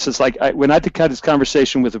it's just like when I had this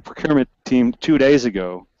conversation with the procurement team 2 days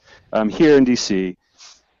ago here in DC,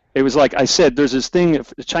 it was like I said, there's this thing,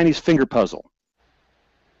 the Chinese finger puzzle,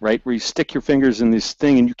 right, where you stick your fingers in this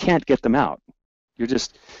thing and you can't get them out.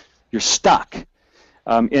 You're stuck.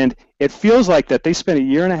 And it feels like that they spent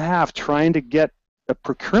 1.5 years trying to get a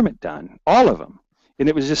procurement done, all of them. And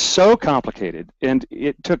it was just so complicated, and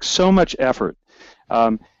it took so much effort.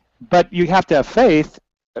 But you have to have faith.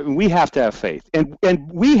 We have to have faith. And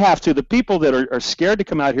we have to, the people that are scared to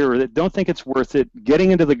come out here or that don't think it's worth it,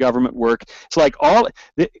 getting into the government work, it's like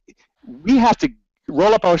we have to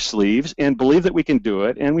roll up our sleeves and believe that we can do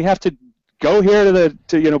it, and we have to go here to the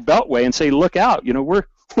Beltway and say, look out,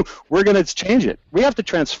 we're going to change it. We have to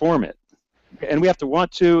transform it, and we have to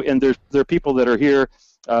want to. And there are people that are here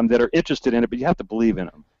that are interested in it, but you have to believe in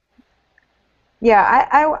them. Yeah,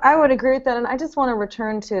 I would agree with that, and I just want to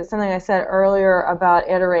return to something I said earlier about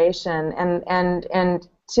iteration and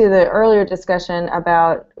to the earlier discussion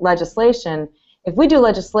about legislation. If we do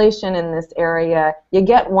legislation in this area, you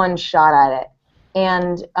get one shot at it,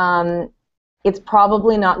 and it's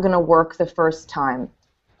probably not going to work the first time.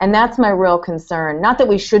 And that's my real concern. Not that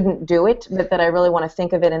we shouldn't do it, but that I really want to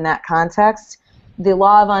think of it in that context. The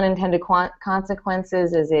law of unintended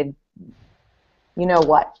consequences is a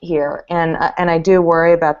you-know-what here, and I do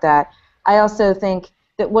worry about that. I also think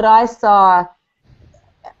that what I saw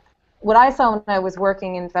when I was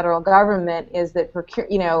working in federal government is that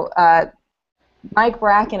Mike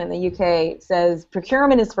Bracken in the UK says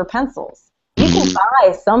procurement is for pencils. You can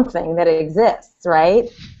buy something that exists, right?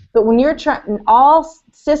 But when you're trying, all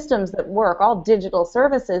systems that work, all digital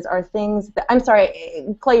services are things that, I'm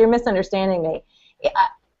sorry, Clay, you're misunderstanding me.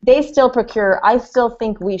 They still procure. I still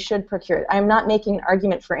think we should procure. I'm not making an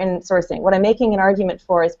argument for insourcing. What I'm making an argument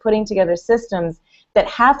for is putting together systems that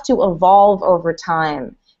have to evolve over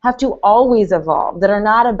time, have to always evolve, that are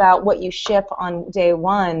not about what you ship on day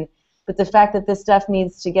one, but the fact that this stuff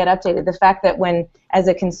needs to get updated, the fact that when, as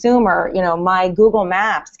a consumer, my Google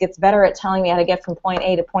Maps gets better at telling me how to get from point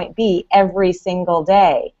A to point B every single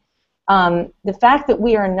day. The fact that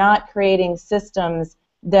we are not creating systems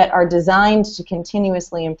that are designed to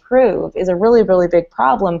continuously improve is a really, really big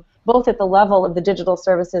problem, both at the level of the digital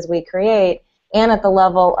services we create and at the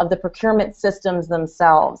level of the procurement systems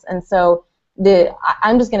themselves. And so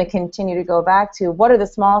I'm just going to continue to go back to what are the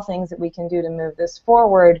small things that we can do to move this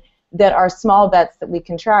forward that are small bets that we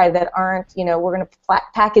can try that aren't, we're going to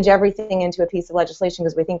package everything into a piece of legislation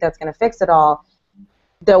because we think that's going to fix it all.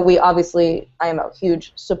 Though I am a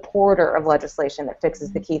huge supporter of legislation that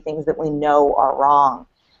fixes the key things that we know are wrong.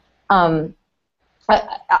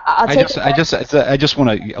 I just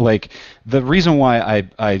want to the reason why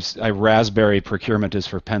I raspberry procurement is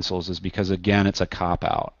for pencils is because again it's a cop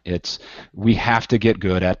out. We have to get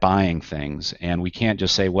good at buying things, and we can't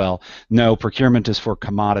just say, well, no, procurement is for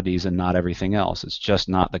commodities and not everything else. It's just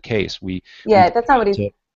not the case. That's not what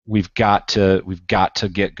he's. We've got to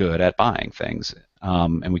get good at buying things,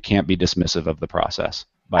 and we can't be dismissive of the process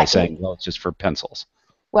by saying, well, it's just for pencils.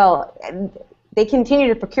 Well, they continue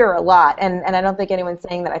to procure a lot, and I don't think anyone's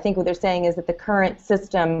saying that. I think what they're saying is that the current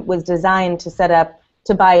system was designed to set up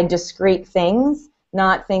to buy discrete things,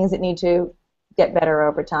 not things that need to get better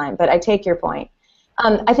over time. But I take your point.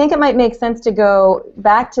 I think it might make sense to go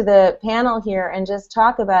back to the panel here and just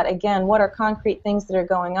talk about, again, what are concrete things that are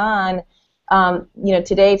going on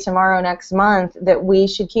today, tomorrow, next month, that we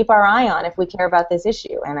should keep our eye on if we care about this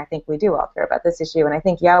issue. And I think we do all care about this issue. And I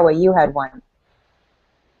think, Yiaway, you had one.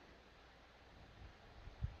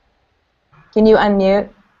 Can you unmute?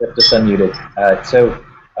 Yep, just unmuted.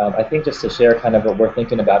 I think just to share kind of what we're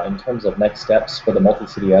thinking about in terms of next steps for the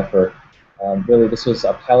multi-city effort, really this was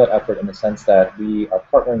a pilot effort in the sense that we are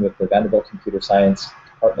partnering with the Vanderbilt Computer Science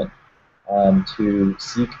Department to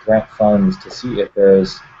seek grant funds to see if there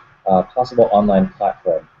is a possible online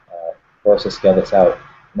platform for us to scale this out.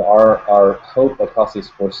 Our hope across these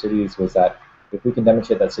 4 cities was that if we can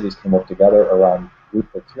demonstrate that cities can work together around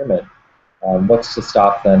group procurement, what's to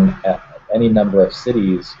stop then any number of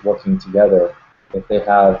cities working together if they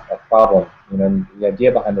have a problem? The idea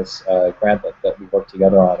behind this grant that we work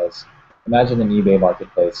together on is, imagine an eBay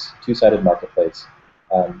marketplace, two-sided marketplace.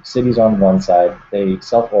 Cities on one side, they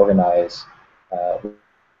self-organize.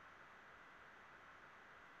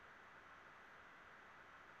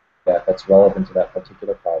 That's relevant to that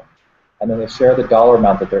particular problem. And then they share the dollar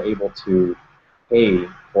amount that they're able to pay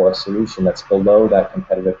for a solution that's below that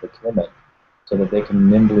competitive procurement, so that they can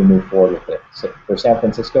nimbly move forward with it. So for San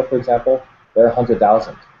Francisco, for example, they're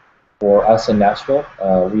 100,000. For us in Nashville,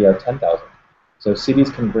 we are 10,000. So cities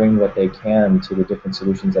can bring what they can to the different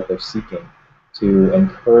solutions that they're seeking to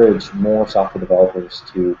encourage more software developers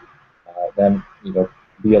to then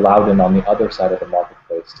be allowed in on the other side of the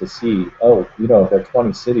marketplace to see, if there are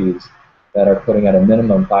 20 cities that are putting at a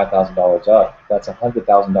minimum $5,000 up, that's a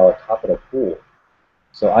 $100,000 capital pool.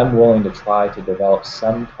 So I'm willing to try to develop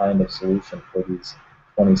some kind of solution for these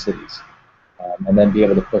 20 cities, and then be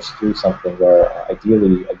able to push through something where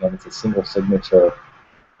ideally, again, it's a single signature,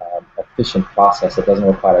 efficient process that doesn't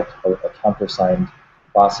require a countersigned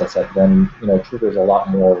process that then triggers a lot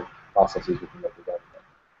more processes we can work together.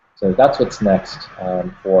 So that's what's next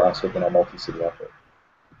for us within our multi-city effort.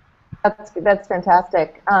 That's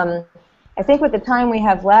fantastic. I think with the time we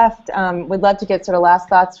have left, we'd love to get sort of last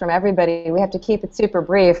thoughts from everybody. We have to keep it super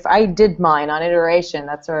brief. I did mine on iteration.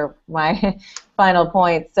 That's sort of my final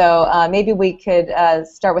point. So maybe we could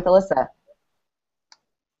start with Alissa.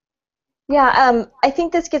 Yeah, I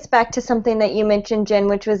think this gets back to something that you mentioned, Jen,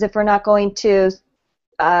 which was if we're not going to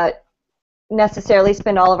necessarily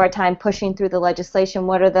spend all of our time pushing through the legislation,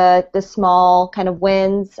 what are the small kind of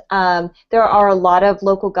wins? There are a lot of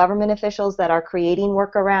local government officials that are creating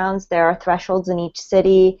workarounds. There are thresholds in each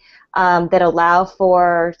city that allow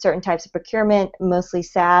for certain types of procurement, mostly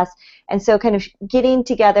SaaS. And so kind of getting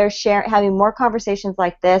together, having more conversations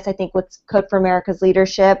like this, I think with Code for America's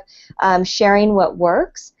leadership, sharing what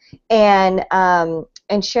works, and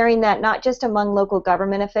sharing that not just among local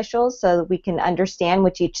government officials so that we can understand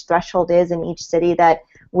which each threshold is in each city that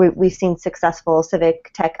we've seen successful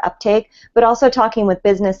civic tech uptake, but also talking with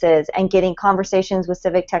businesses and getting conversations with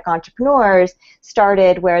civic tech entrepreneurs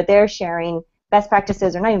started where they're sharing best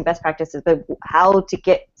practices, or not even best practices, but how to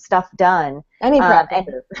get stuff done. Any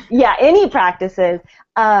practices. Any practices.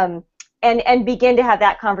 And begin to have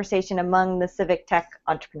that conversation among the civic tech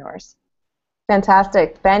entrepreneurs.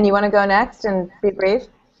 Fantastic. Ben, you want to go next and be brief?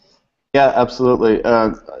 Yeah, absolutely.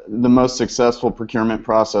 The most successful procurement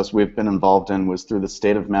process we've been involved in was through the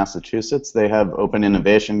state of Massachusetts. They have open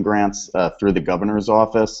innovation grants through the governor's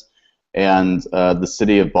office, and the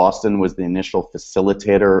city of Boston was the initial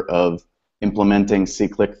facilitator of implementing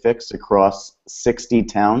SeeClickFix across 60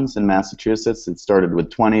 towns in Massachusetts. It started with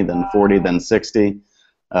 20, then 40, then 60,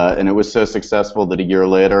 and it was so successful that a year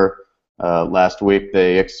later, last week,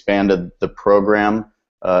 they expanded the program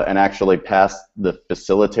and actually passed the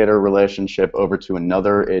facilitator relationship over to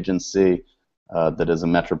another agency that is a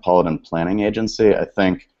metropolitan planning agency. I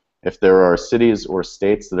think if there are cities or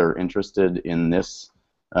states that are interested in this,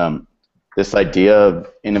 this idea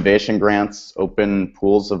of innovation grants, open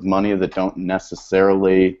pools of money that don't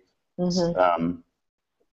necessarily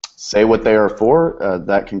say what they are for,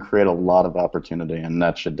 that can create a lot of opportunity, and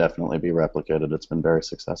that should definitely be replicated. It's been very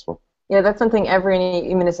successful. Yeah, that's something every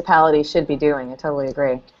municipality should be doing. I totally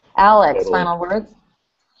agree. Alex, final words?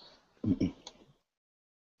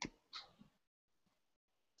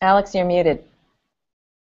 Alex, you're muted.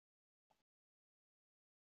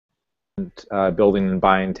 Building and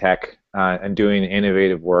buying tech and doing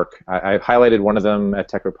innovative work. I highlighted one of them at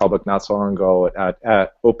TechRepublic not so long ago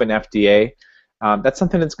at Open FDA. That's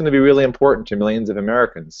something that's going to be really important to millions of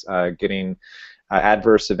Americans, getting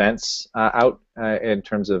adverse events out in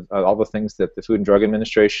terms of all the things that the Food and Drug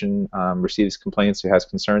Administration receives complaints or has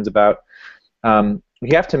concerns about.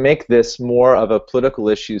 We have to make this more of a political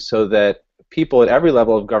issue so that people at every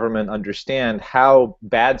level of government understand how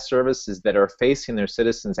bad services that are facing their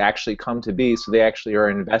citizens actually come to be, so they actually are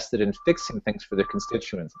invested in fixing things for their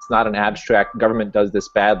constituents. It's not an abstract, government does this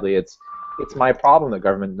badly. It's my problem that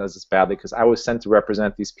government does this badly because I was sent to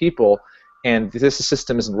represent these people and this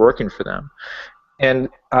system isn't working for them. And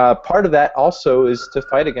part of that also is to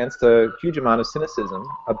fight against a huge amount of cynicism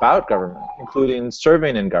about government, including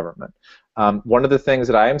serving in government. One of the things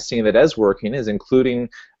that I am seeing that is working is including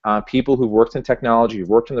people who've worked in technology, who've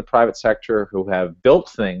worked in the private sector, who have built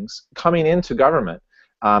things, coming into government.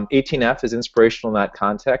 18F is inspirational in that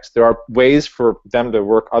context. There are ways for them to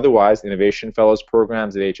work otherwise, innovation fellows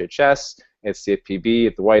programs at HHS, at CFPB,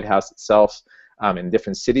 at the White House itself, in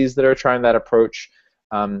different cities that are trying that approach.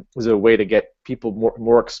 Is a way to get people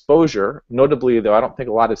more exposure. Notably, though, I don't think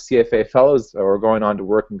a lot of CFA fellows are going on to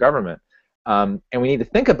work in government. And we need to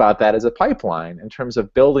think about that as a pipeline in terms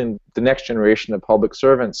of building the next generation of public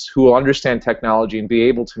servants who will understand technology and be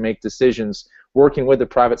able to make decisions working with the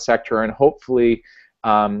private sector and hopefully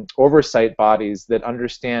oversight bodies that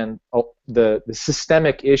understand the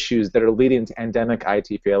systemic issues that are leading to endemic IT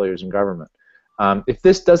failures in government. If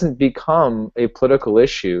this doesn't become a political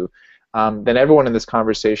issue, then everyone in this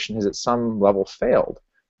conversation has at some level failed,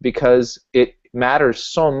 because it matters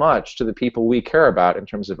so much to the people we care about in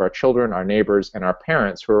terms of our children, our neighbors, and our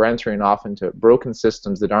parents who are entering off into broken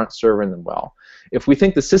systems that aren't serving them well. If we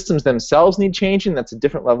think the systems themselves need changing, that's a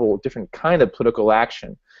different level, different kind of political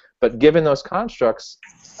action. But given those constructs,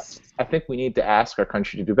 I think we need to ask our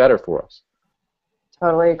country to do better for us.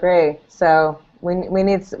 Totally agree. So we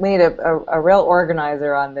need a real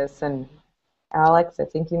organizer on this, and Alex, I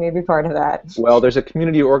think you may be part of that. Well, there's a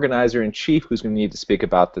community organizer-in-chief who's going to need to speak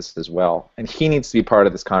about this as well, and he needs to be part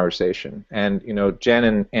of this conversation. And, you know,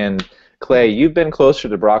 Jen and Clay, you've been closer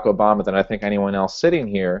to Barack Obama than I think anyone else sitting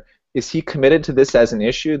here. Is he committed to this as an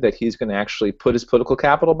issue that he's going to actually put his political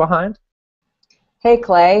capital behind? Hey,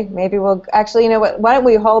 Clay, maybe we'll actually, you know what, why don't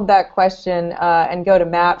we hold that question and go to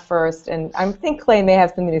Matt first, and I think Clay may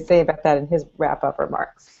have something to say about that in his wrap-up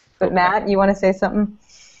remarks. But okay. Matt, you want to say something?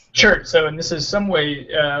 Sure. So, and this is some way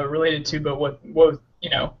related to, but what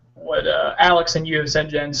Alex and you have said,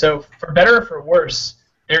 Jen. So, for better or for worse,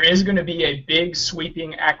 there is going to be a big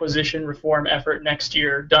sweeping acquisition reform effort next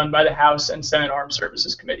year done by the House and Senate Armed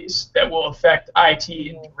Services Committees that will affect IT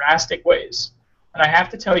in drastic ways. And I have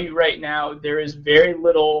to tell you right now, there is very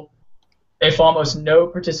little, if almost no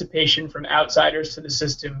participation from outsiders to the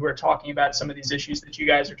system who are talking about some of these issues that you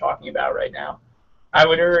guys are talking about right now. I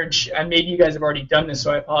would urge, and maybe you guys have already done this,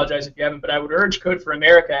 so I apologize if you haven't, but I would urge Code for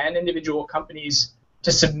America and individual companies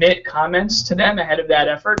to submit comments to them ahead of that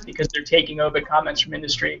effort, because they're taking over comments from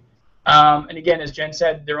industry. And again, as Jen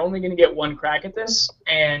said, they're only going to get one crack at this,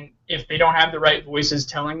 and if they don't have the right voices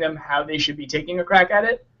telling them how they should be taking a crack at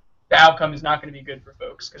it, the outcome is not going to be good for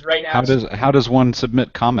folks. Because right now, how does one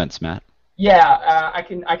submit comments, Matt? Yeah, I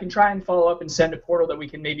can try and follow up and send a portal that we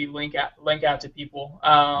can maybe link out to people.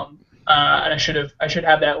 And I should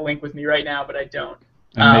have that link with me right now, but I don't.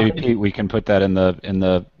 And maybe Pete, we can put that in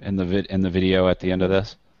the video at the end of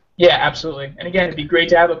this. Yeah, absolutely. And again, it'd be great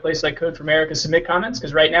to have a place like Code for America submit comments,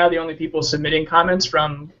 because right now the only people submitting comments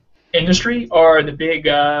from industry are the big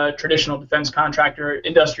traditional defense contractor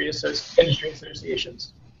industry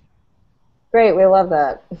associations. Great, we love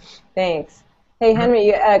that. Thanks. Hey,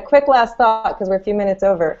 Henry, quick last thought, because we're a few minutes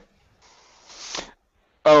over.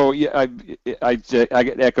 Oh, yeah, I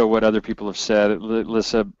echo what other people have said.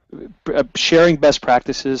 Alissa, sharing best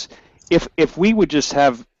practices. If we would just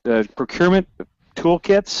have procurement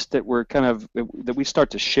toolkits that we start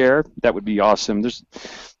to share, that would be awesome. There's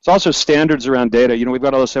also standards around data. You know, we've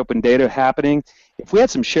got all this open data happening. if we had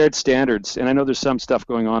some shared standards, and I know there's some stuff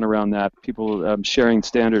going on around that, people sharing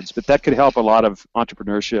standards, but that could help a lot of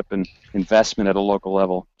entrepreneurship and investment at a local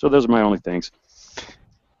level. So those are my only things.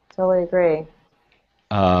 Totally agree.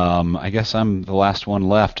 I guess I'm the last one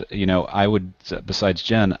left. You know, I would, besides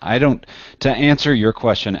Jen, to answer your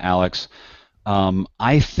question, Alex,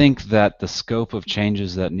 I think that the scope of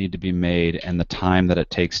changes that need to be made and the time that it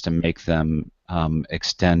takes to make them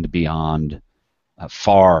extend beyond,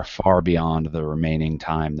 far beyond the remaining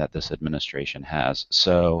time that this administration has.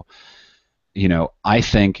 So, you know, I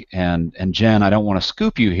think, and Jen, I don't want to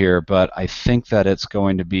scoop you here, but I think that it's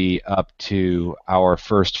going to be up to our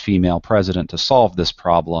first female president to solve this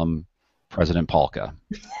problem, President Pahlka.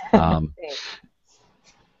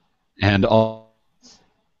 And all.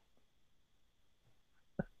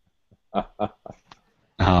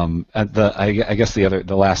 I guess the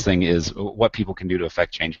last thing is what people can do to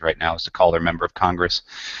affect change right now is to call their member of Congress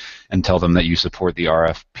and tell them that you support the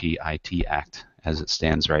RFPIT Act as it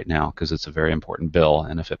stands right now, because it's a very important bill,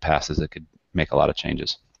 and if it passes, it could make a lot of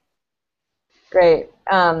changes. Great.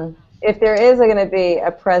 If there is going to be a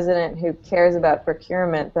president who cares about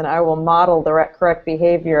procurement, then I will model the correct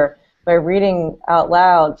behavior by reading out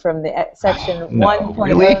loud from the section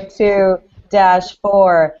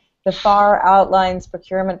 1.02-4. The FAR outlines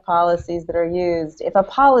procurement policies that are used. If a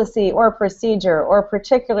policy or procedure or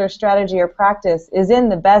particular strategy or practice is in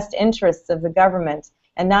the best interests of the government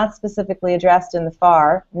and not specifically addressed in the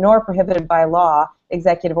FAR, nor prohibited by law,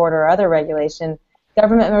 executive order, or other regulation,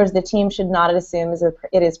 government members of the team should not assume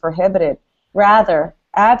it is prohibited. Rather,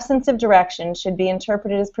 absence of direction should be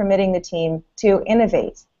interpreted as permitting the team to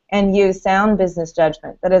innovate and use sound business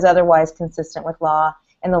judgment that is otherwise consistent with law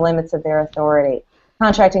and the limits of their authority.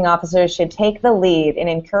 Contracting officers should take the lead in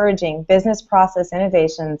encouraging business process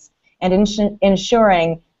innovations and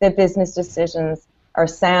ensuring that business decisions are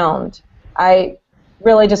sound. I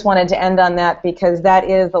really just wanted to end on that because that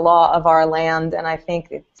is the law of our land, and I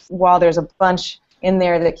think while there's a bunch in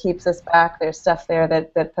there that keeps us back, there's stuff there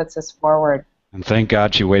that puts us forward. And thank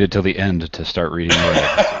God she waited till the end to start reading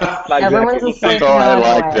it. Everyone's asleep. Oh, I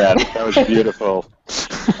like that. That was beautiful.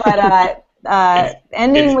 But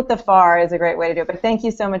ending with the FAR is a great way to do it. But thank you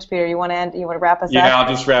so much, Peter. You want to end? You want to wrap us up? Yeah, I'll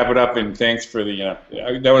just wrap it up. And thanks for the.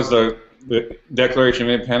 That was the Declaration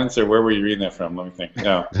of Independence, or where were you reading that from? Let me think.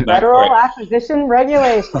 No, Federal Acquisition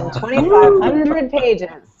Regulation, 2,500 pages.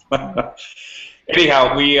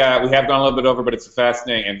 Anyhow, we have gone a little bit over, but it's a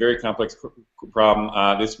fascinating and very complex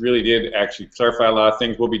problem. This really did actually clarify a lot of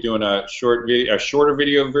things. We'll be doing a shorter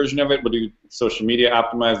video version of it. We'll do social media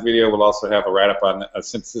optimized video. We'll also have a write-up on a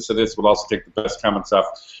synthesis of this. We'll also take the best comments off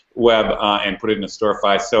web and put it in a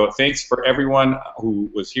storify. So thanks for everyone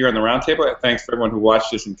who was here on the roundtable. Thanks for everyone who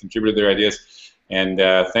watched this and contributed their ideas. And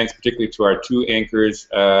thanks particularly to our two anchors,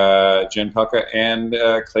 Jen Pahlka and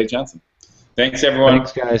Clay Johnson. Thanks, everyone.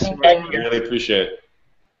 Thanks, guys. I really appreciate it.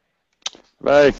 Bye.